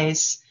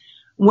headspace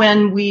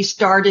when we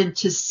started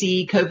to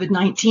see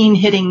COVID-19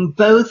 hitting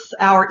both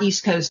our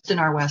East Coast and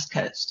our West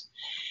Coast.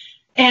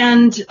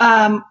 And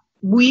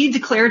we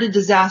declared a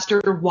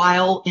disaster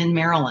while in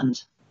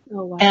Maryland.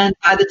 Oh, wow. And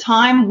by the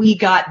time we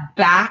got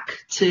back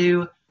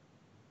to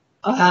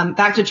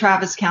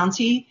Travis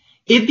County,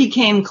 it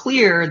became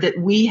clear that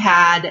we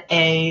had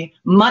a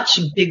much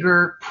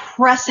bigger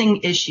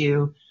pressing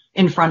issue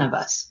in front of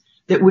us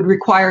that would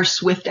require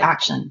swift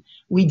action.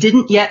 We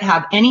didn't yet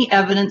have any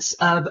evidence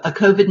of a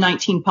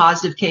COVID-19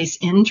 positive case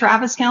in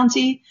Travis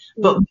County,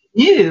 but we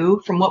knew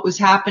from what was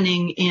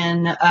happening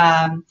in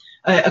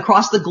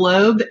across the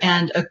globe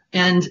and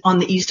on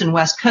the East and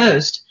West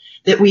Coast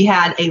that we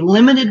had a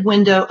limited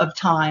window of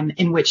time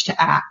in which to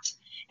act.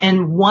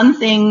 And one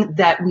thing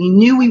that we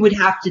knew we would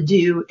have to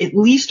do, at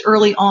least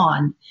early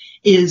on,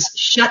 is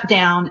shut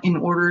down in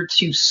order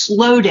to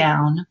slow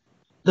down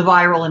the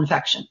viral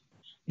infection,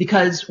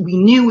 because we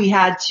knew we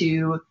had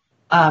to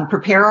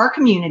prepare our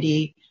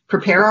community,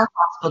 prepare our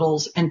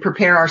hospitals, and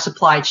prepare our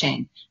supply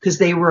chain, because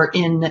they were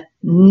in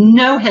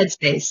no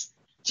headspace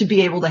to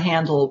be able to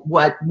handle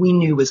what we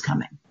knew was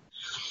coming.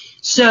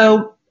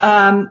 So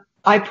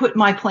I put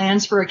my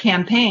plans for a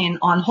campaign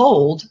on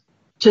hold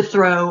to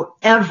throw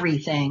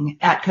everything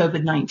at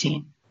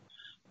COVID-19.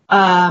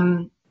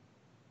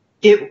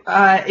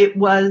 It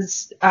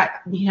was,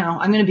 I'm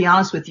going to be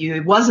honest with you,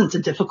 it wasn't a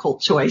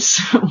difficult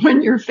choice.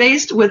 When you're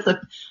faced with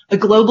a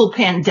global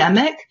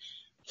pandemic,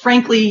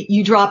 frankly,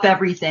 you drop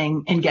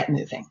everything and get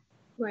moving.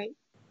 Right.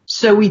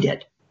 So we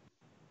did.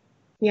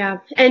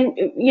 Yeah. And,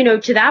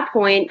 to that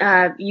point,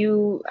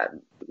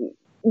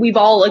 we've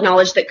all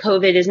acknowledged that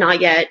COVID is not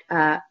yet,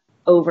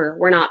 over.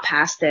 We're not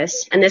past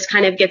this. And this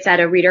kind of gets at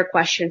a reader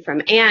question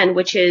from Anne,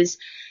 which is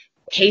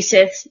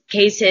cases,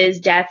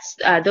 deaths,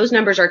 those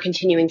numbers are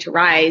continuing to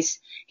rise.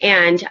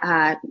 And,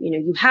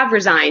 you have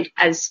resigned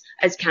as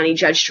county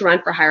judge to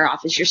run for higher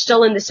office. You're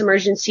still in this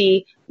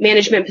emergency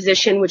management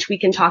position, which we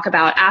can talk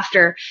about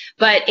after.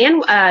 But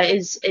Anne,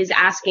 is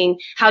asking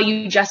how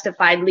you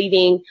justified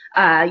leaving,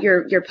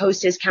 your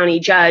post as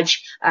county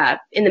judge,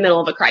 in the middle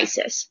of a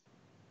crisis.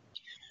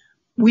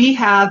 We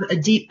have a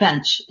deep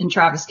bench in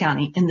Travis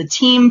County, and the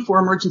team for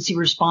emergency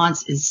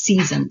response is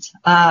seasoned.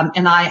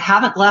 And I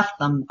haven't left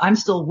them. I'm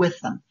still with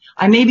them.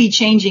 I may be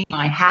changing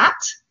my hat,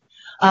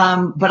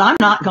 but I'm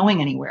not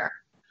going anywhere.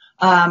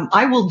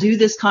 I will do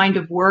this kind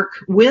of work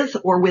with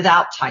or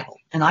without title,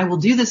 and I will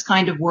do this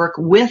kind of work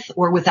with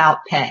or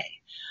without pay.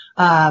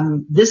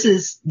 This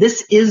is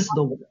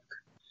the work.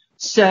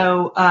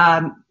 So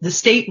the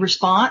state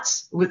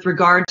response with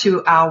regard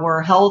to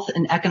our health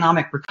and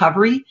economic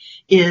recovery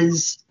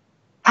is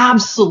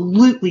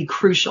absolutely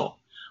crucial.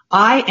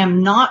 I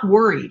am not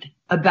worried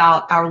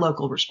about our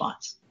local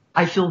response.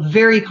 I feel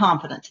very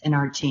confident in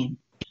our team.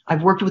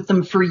 I've worked with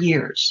them for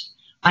years.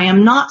 I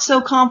am not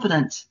so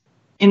confident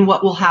in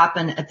what will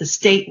happen at the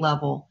state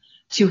level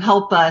to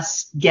help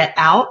us get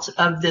out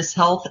of this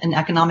health and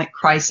economic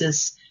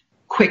crisis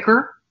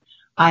quicker.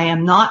 I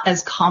am not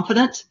as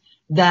confident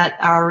that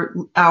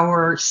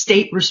our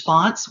state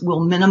response will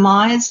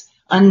minimize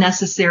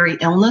unnecessary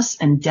illness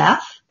and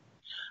death.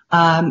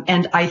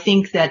 And I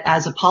think that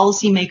as a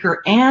policymaker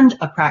and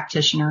a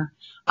practitioner,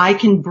 I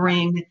can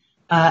bring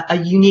a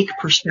unique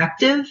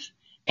perspective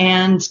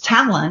and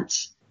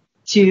talent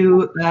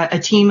to a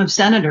team of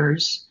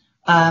senators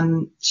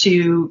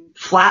to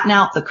flatten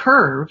out the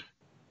curve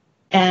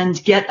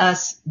and get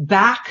us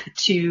back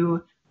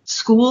to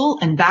school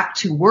and back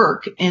to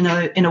work in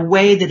a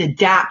way that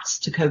adapts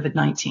to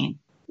COVID-19.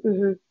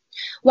 Mm-hmm.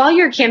 While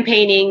you're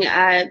campaigning,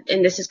 and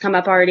this has come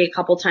up already a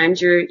couple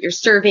times, you're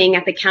serving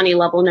at the county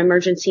level in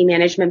emergency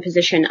management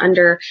position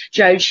under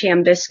Judge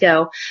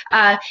Shambisco.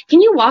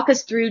 Can you walk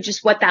us through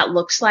just what that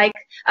looks like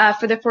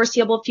for the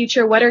foreseeable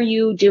future? What are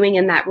you doing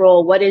in that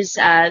role?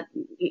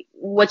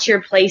 What's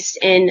your place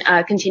in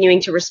continuing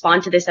to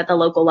respond to this at the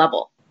local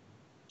level?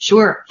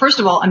 Sure. First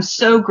of all, I'm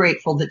so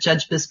grateful that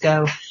Judge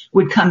Bisco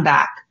would come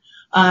back.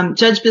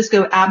 Judge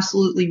Bisco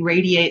absolutely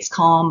radiates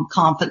calm,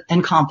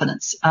 and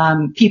confidence.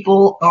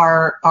 People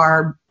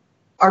are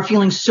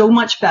feeling so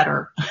much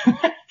better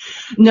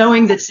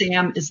knowing that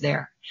Sam is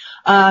there.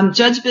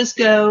 Judge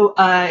Bisco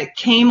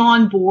came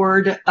on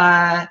board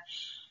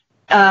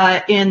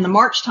in the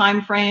March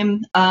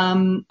timeframe,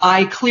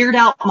 I cleared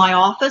out my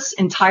office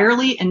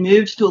entirely and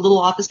moved to a little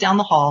office down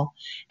the hall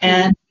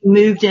and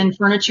moved in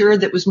furniture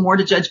that was more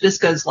to Judge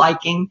Biscoe's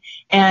liking.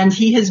 And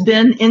he has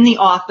been in the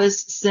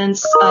office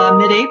since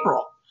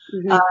mid-April.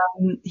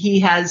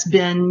 He has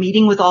been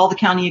meeting with all the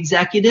county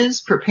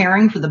executives,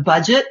 preparing for the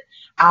budget.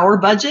 Our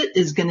budget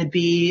is going to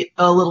be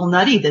a little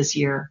nutty this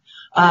year.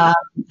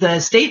 The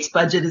state's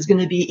budget is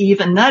going to be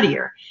even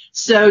nuttier.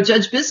 So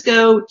Judge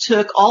Biscoe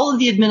took all of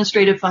the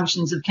administrative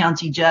functions of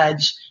county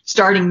judge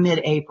starting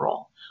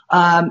mid-April.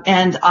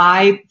 And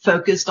I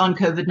focused on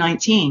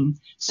COVID-19.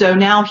 So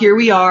now here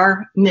we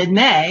are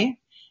mid-May,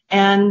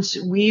 and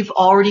we've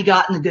already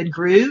gotten a good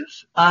groove.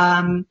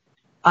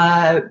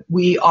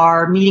 We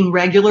are meeting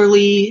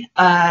regularly,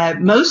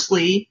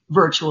 mostly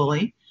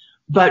virtually,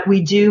 but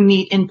we do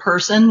meet in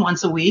person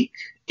once a week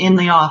in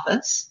the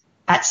office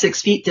at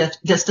 6 feet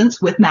distance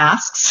with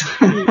masks.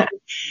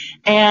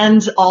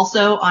 And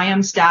also I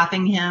am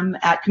staffing him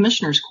at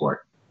Commissioner's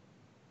Court.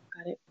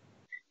 Got it.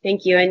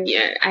 Thank you. And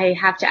I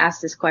have to ask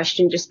this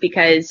question just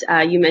because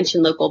you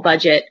mentioned local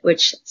budget,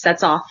 which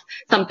sets off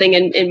something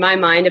in my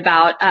mind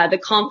about the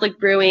conflict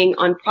brewing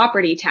on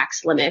property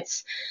tax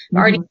limits. I've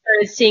already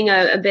started seeing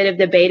a bit of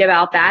debate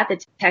about that.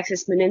 The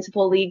Texas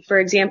Municipal League, for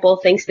example,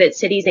 thinks that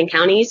cities and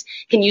counties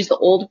can use the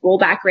old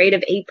rollback rate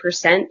of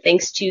 8%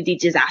 thanks to the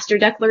disaster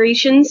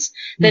declarations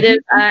that have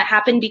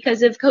happened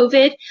because of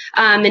COVID.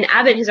 And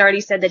Abbott has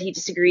already said that he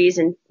disagrees.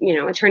 And,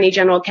 Attorney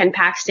General Ken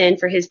Paxton,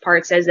 for his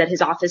part, says that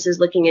his office is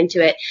looking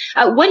into it.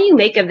 What do you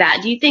make of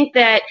that? Do you think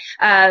that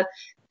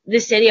the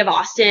city of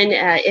Austin,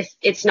 if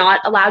it's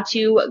not allowed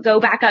to go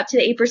back up to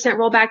the 8%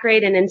 rollback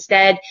rate and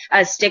instead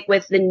stick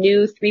with the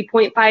new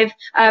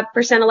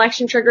 3.5%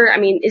 election trigger? I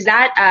mean,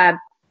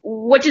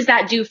 what does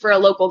that do for a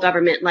local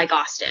government like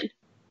Austin?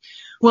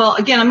 Well,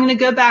 again, I'm going to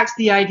go back to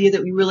the idea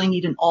that we really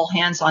need an all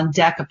hands on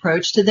deck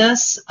approach to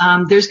this.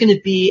 There's going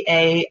to be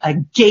a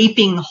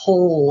gaping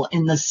hole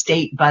in the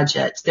state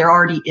budget. There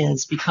already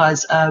is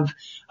because of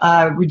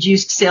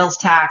reduced sales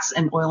tax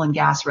and oil and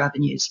gas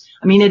revenues.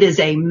 I mean, it is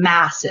a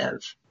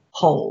massive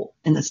hole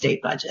in the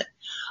state budget.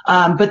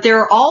 But there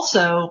are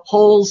also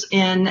holes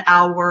in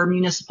our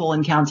municipal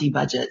and county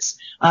budgets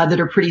that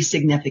are pretty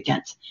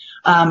significant.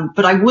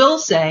 But I will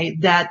say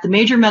that the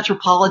major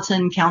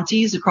metropolitan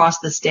counties across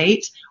the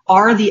state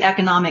are the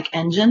economic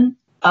engine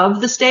of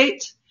the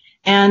state,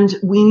 and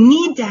we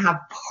need to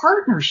have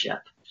partnership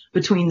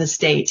between the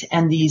state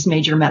and these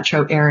major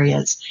metro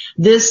areas.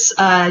 This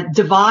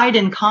divide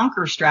and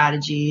conquer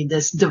strategy,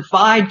 this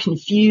divide,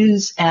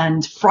 confuse,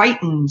 and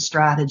frighten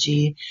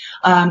strategy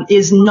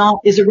is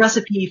a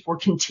recipe for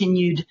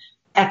continued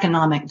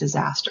economic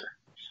disaster.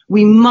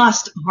 We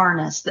must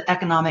harness the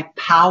economic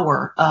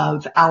power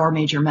of our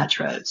major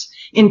metros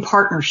in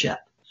partnership.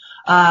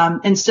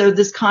 And so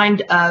this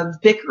kind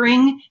of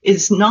bickering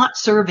is not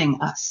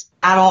serving us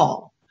at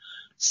all.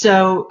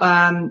 So,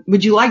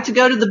 would you like to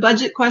go to the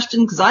budget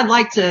question? Because I'd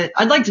like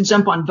to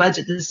jump on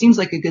budget. This seems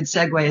like a good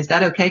segue. Is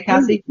that okay,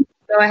 Cassie?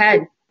 Go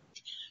ahead.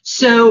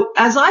 So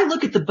as I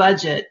look at the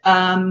budget,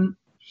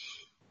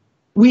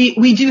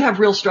 we do have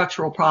real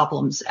structural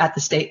problems at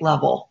the state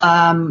level.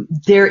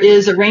 There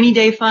is a rainy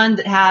day fund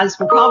that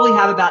will probably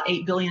have about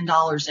 $8 billion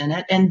in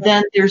it. And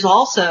then there's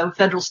also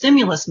federal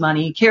stimulus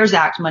money, CARES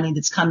Act money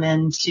that's come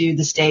into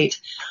the state,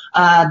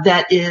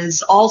 that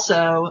is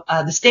also,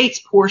 the state's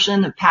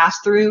portion of pass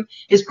through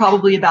is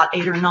probably about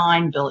 $8 or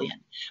 $9 billion.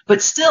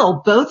 But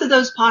still, both of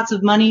those pots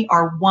of money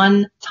are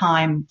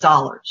one-time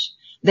dollars.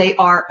 They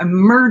are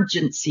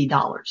emergency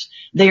dollars.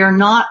 They are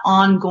not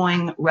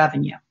ongoing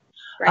revenue.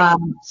 Right.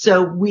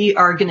 So we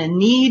are going to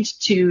need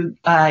to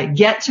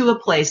get to a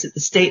place at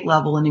the state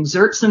level and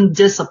exert some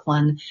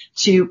discipline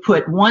to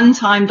put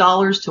one-time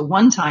dollars to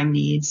one-time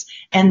needs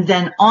and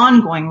then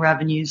ongoing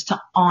revenues to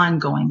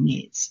ongoing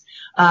needs.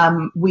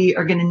 We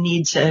are going to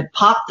need to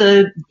pop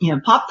the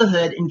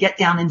hood and get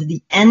down into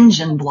the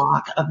engine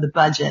block of the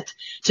budget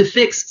to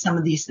fix some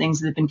of these things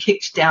that have been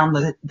kicked down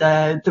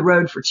the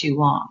road for too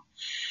long.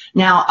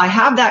 Now, I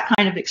have that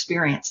kind of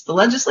experience. The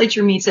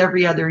legislature meets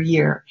every other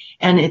year,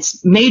 and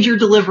its major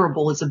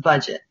deliverable is a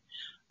budget.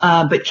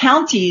 But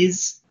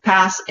counties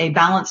pass a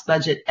balanced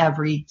budget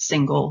every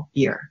single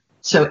year.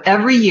 So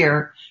every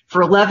year,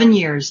 for 11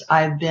 years,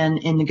 I've been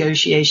in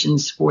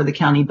negotiations for the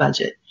county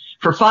budget.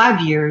 For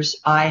 5 years,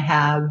 I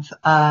have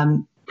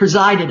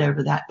presided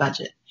over that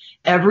budget.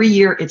 Every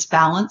year, it's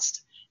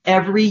balanced.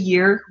 Every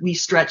year, we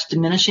stretch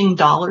diminishing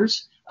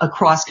dollars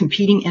across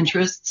competing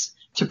interests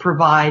to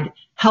provide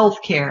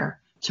health care,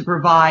 to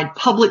provide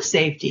public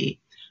safety,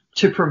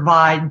 to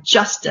provide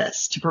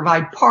justice, to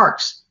provide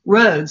parks,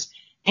 roads,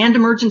 and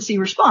emergency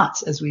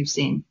response, as we've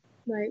seen.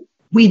 Right.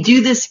 We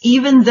do this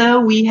even though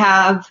we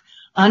have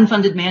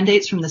unfunded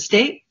mandates from the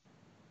state.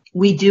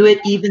 We do it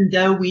even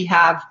though we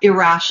have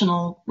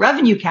irrational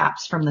revenue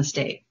caps from the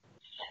state.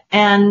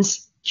 And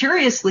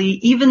curiously,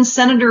 even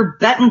Senator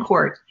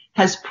Betancourt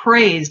has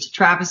praised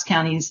Travis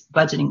County's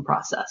budgeting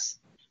process.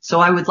 So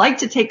I would like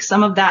to take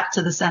some of that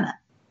to the Senate.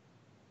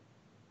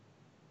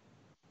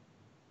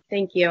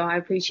 Thank you. I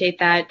appreciate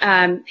that.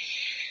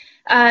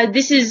 I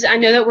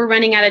know that we're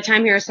running out of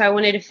time here, so I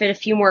wanted to fit a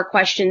few more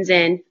questions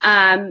in.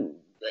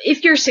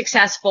 If you're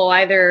successful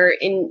either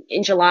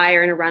in July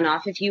or in a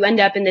runoff, if you end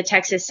up in the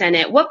Texas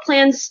Senate, what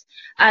plans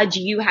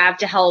do you have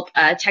to help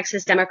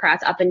Texas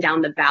Democrats up and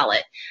down the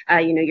ballot?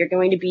 You're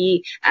going to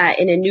be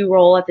in a new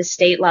role at the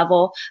state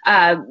level.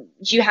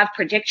 Do you have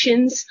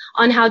predictions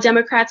on how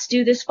Democrats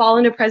do this fall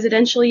in a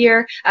presidential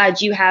year?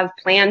 Do you have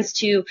plans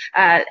to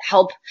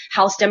help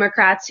House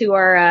Democrats who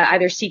are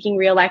either seeking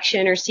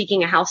re-election or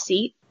seeking a House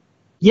seat?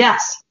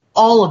 Yes,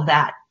 all of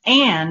that.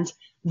 And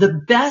the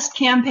best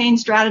campaign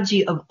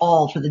strategy of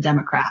all for the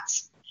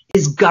Democrats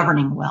is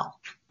governing well.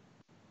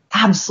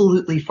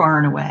 Absolutely, far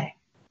and away.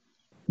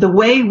 The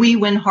way we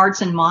win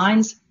hearts and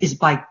minds is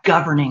by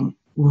governing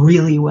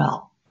really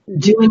well,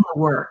 doing the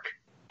work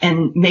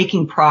and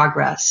making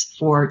progress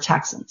for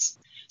Texans.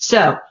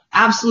 So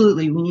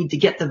absolutely, we need to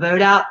get the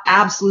vote out.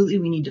 Absolutely,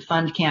 we need to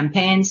fund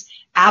campaigns.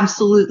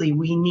 Absolutely,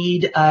 we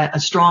need a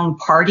strong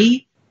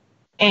party,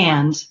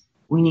 and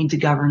we need to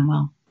govern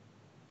well.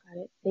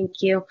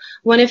 Thank you.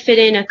 Want to fit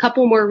in a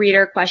couple more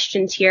reader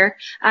questions here.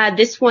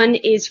 This one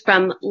is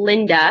from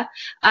Linda.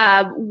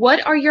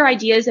 What are your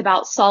ideas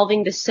about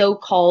solving the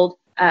so-called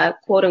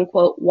quote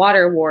unquote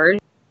water wars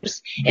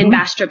in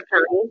Bastrop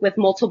County with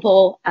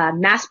multiple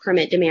mass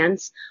permit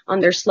demands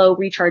on their slow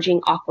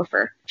recharging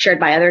aquifer shared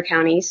by other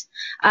counties?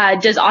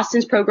 Does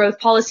Austin's pro-growth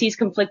policies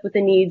conflict with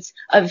the needs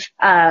of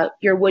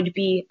your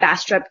would-be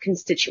Bastrop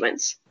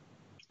constituents?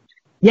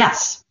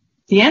 Yes.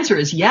 The answer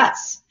is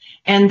yes.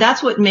 And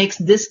that's what makes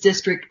this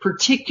district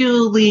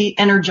particularly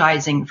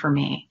energizing for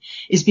me,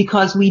 is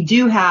because we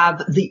do have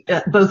the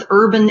both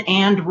urban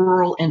and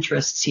rural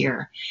interests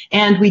here.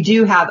 And we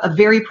do have a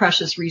very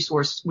precious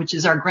resource, which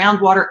is our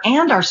groundwater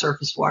and our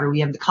surface water. We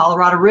have the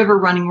Colorado River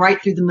running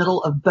right through the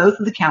middle of both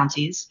of the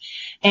counties.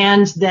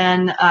 And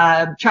then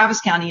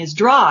Travis County is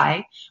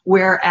dry,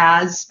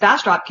 whereas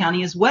Bastrop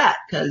County is wet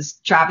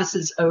because Travis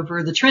is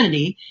over the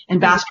Trinity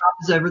and Bastrop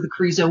is over the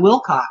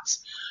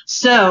Carrizo-Wilcox.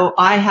 So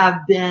I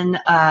have been,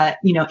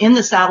 in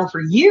the saddle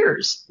for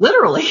years,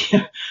 literally,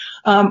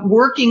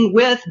 working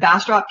with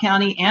Bastrop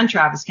County and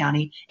Travis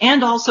County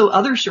and also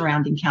other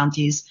surrounding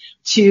counties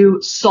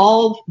to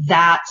solve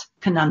that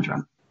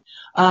conundrum.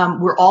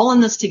 We're all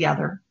in this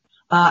together.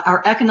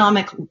 Our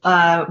economic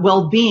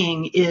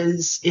well-being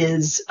is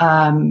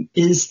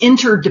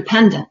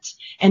interdependent,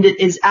 and it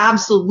is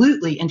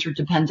absolutely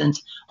interdependent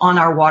on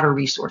our water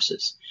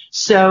resources.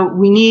 So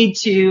we need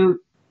to,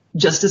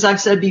 just as I've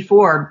said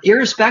before,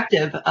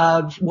 irrespective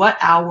of what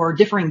our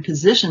differing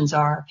positions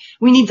are,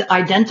 we need to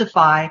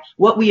identify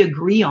what we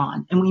agree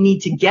on, and we need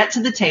to get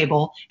to the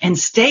table and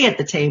stay at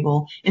the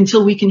table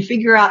until we can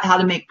figure out how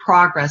to make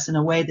progress in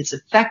a way that's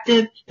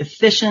effective,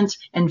 efficient,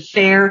 and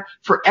fair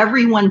for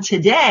everyone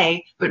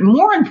today, but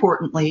more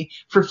importantly,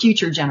 for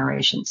future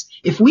generations.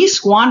 If we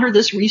squander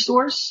this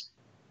resource,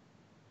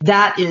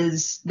 that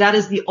is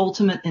the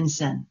ultimate in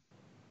sin.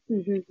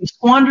 We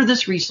squander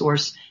this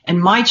resource, and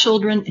my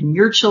children and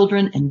your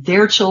children and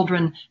their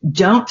children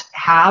don't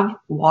have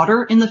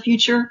water in the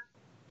future,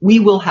 we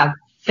will have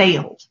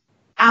failed,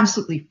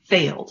 absolutely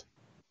failed.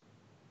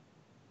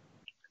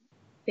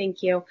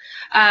 Thank you.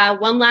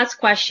 One last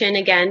question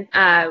again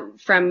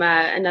from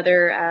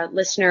another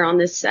listener on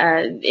this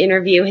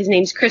interview. His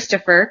name's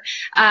Christopher.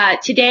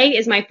 Today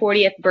is my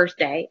 40th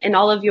birthday, and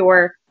all of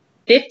your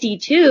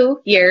 52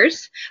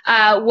 years.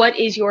 What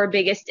is your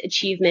biggest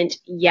achievement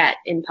yet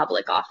in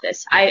public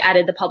office? I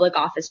added the public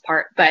office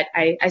part, but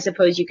I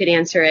suppose you could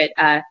answer it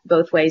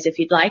both ways if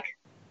you'd like.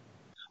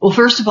 Well,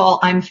 first of all,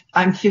 I'm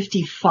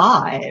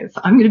 55.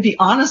 I'm going to be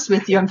honest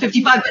with you. I'm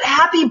 55, but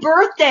happy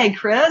birthday,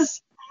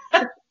 Chris.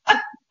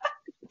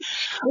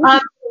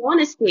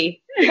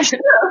 Honesty.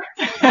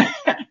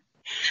 The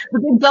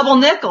big double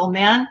nickel,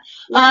 man.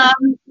 My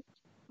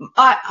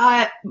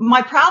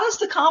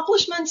proudest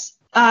accomplishments,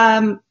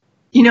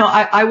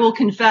 I will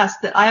confess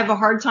that I have a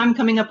hard time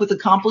coming up with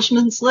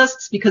accomplishments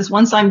lists because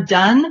once I'm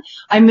done,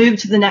 I move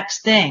to the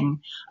next thing.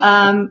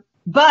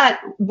 But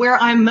where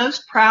I'm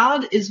most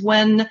proud is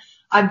when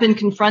I've been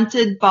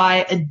confronted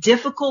by a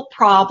difficult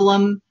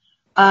problem,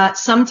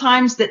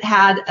 sometimes that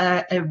had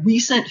a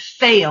recent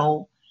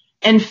fail,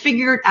 and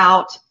figured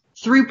out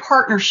through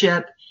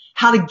partnership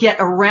how to get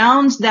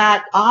around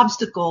that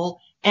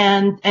obstacle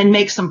and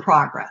make some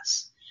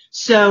progress.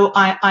 So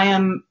I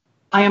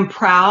am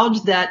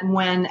proud that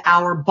when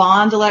our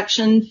bond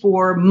election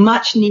for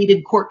much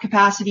needed court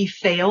capacity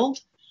failed,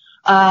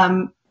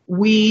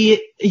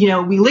 we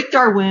licked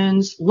our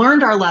wounds,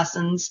 learned our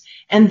lessons,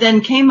 and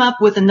then came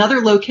up with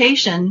another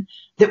location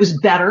that was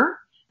better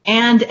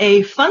and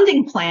a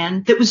funding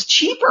plan that was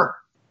cheaper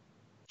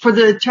for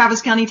the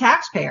Travis County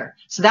taxpayer.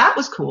 So that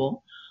was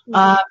cool.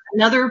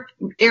 Another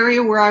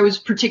area where I was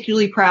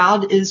particularly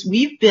proud is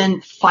we've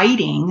been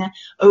fighting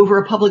over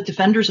a public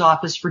defender's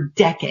office for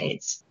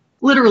decades.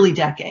 Literally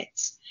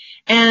decades.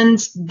 And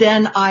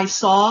then I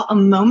saw a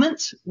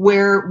moment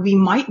where we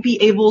might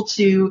be able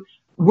to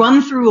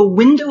run through a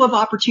window of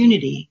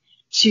opportunity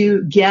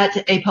to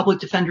get a public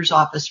defender's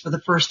office for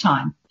the first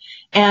time.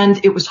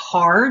 And it was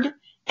hard,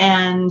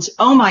 And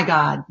oh my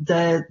God,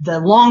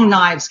 the long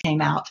knives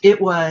came out. It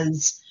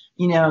was,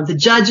 the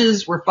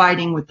judges were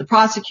fighting with the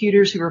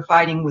prosecutors, who were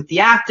fighting with the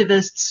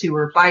activists, who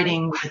were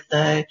fighting with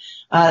the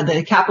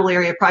Capital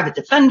Area Private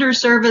Defender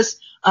Service.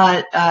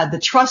 The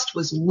trust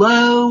was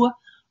low,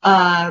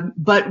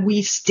 but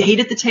we stayed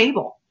at the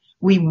table.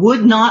 We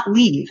would not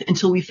leave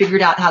until we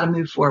figured out how to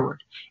move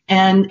forward.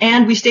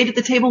 And we stayed at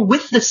the table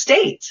with the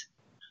state.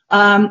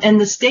 And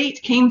the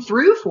state came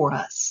through for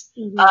us.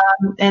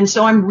 Mm-hmm. And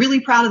so I'm really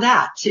proud of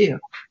that too.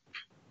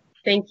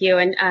 Thank you.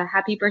 And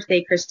happy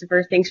birthday,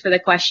 Christopher. Thanks for the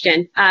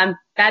question.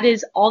 That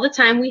is all the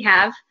time we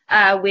have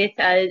with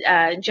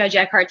Judge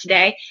Eckhardt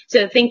today.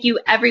 So thank you,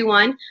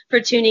 everyone,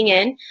 for tuning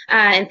in.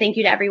 And thank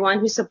you to everyone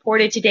who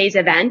supported today's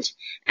event.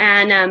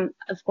 And,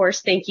 of course,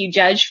 thank you,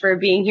 Judge, for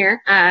being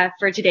here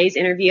for today's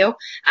interview.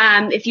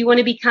 If you want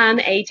to become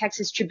a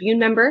Texas Tribune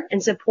member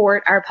and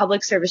support our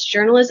public service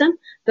journalism,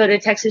 go to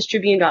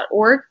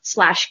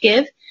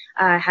texastribune.org/give.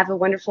 Have a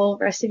wonderful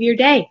rest of your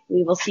day.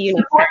 We will see you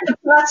next time. Support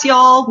the press,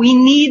 y'all. We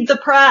need the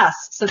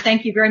press. So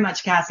thank you very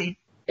much, Cassie.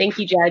 Thank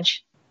you,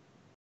 Judge.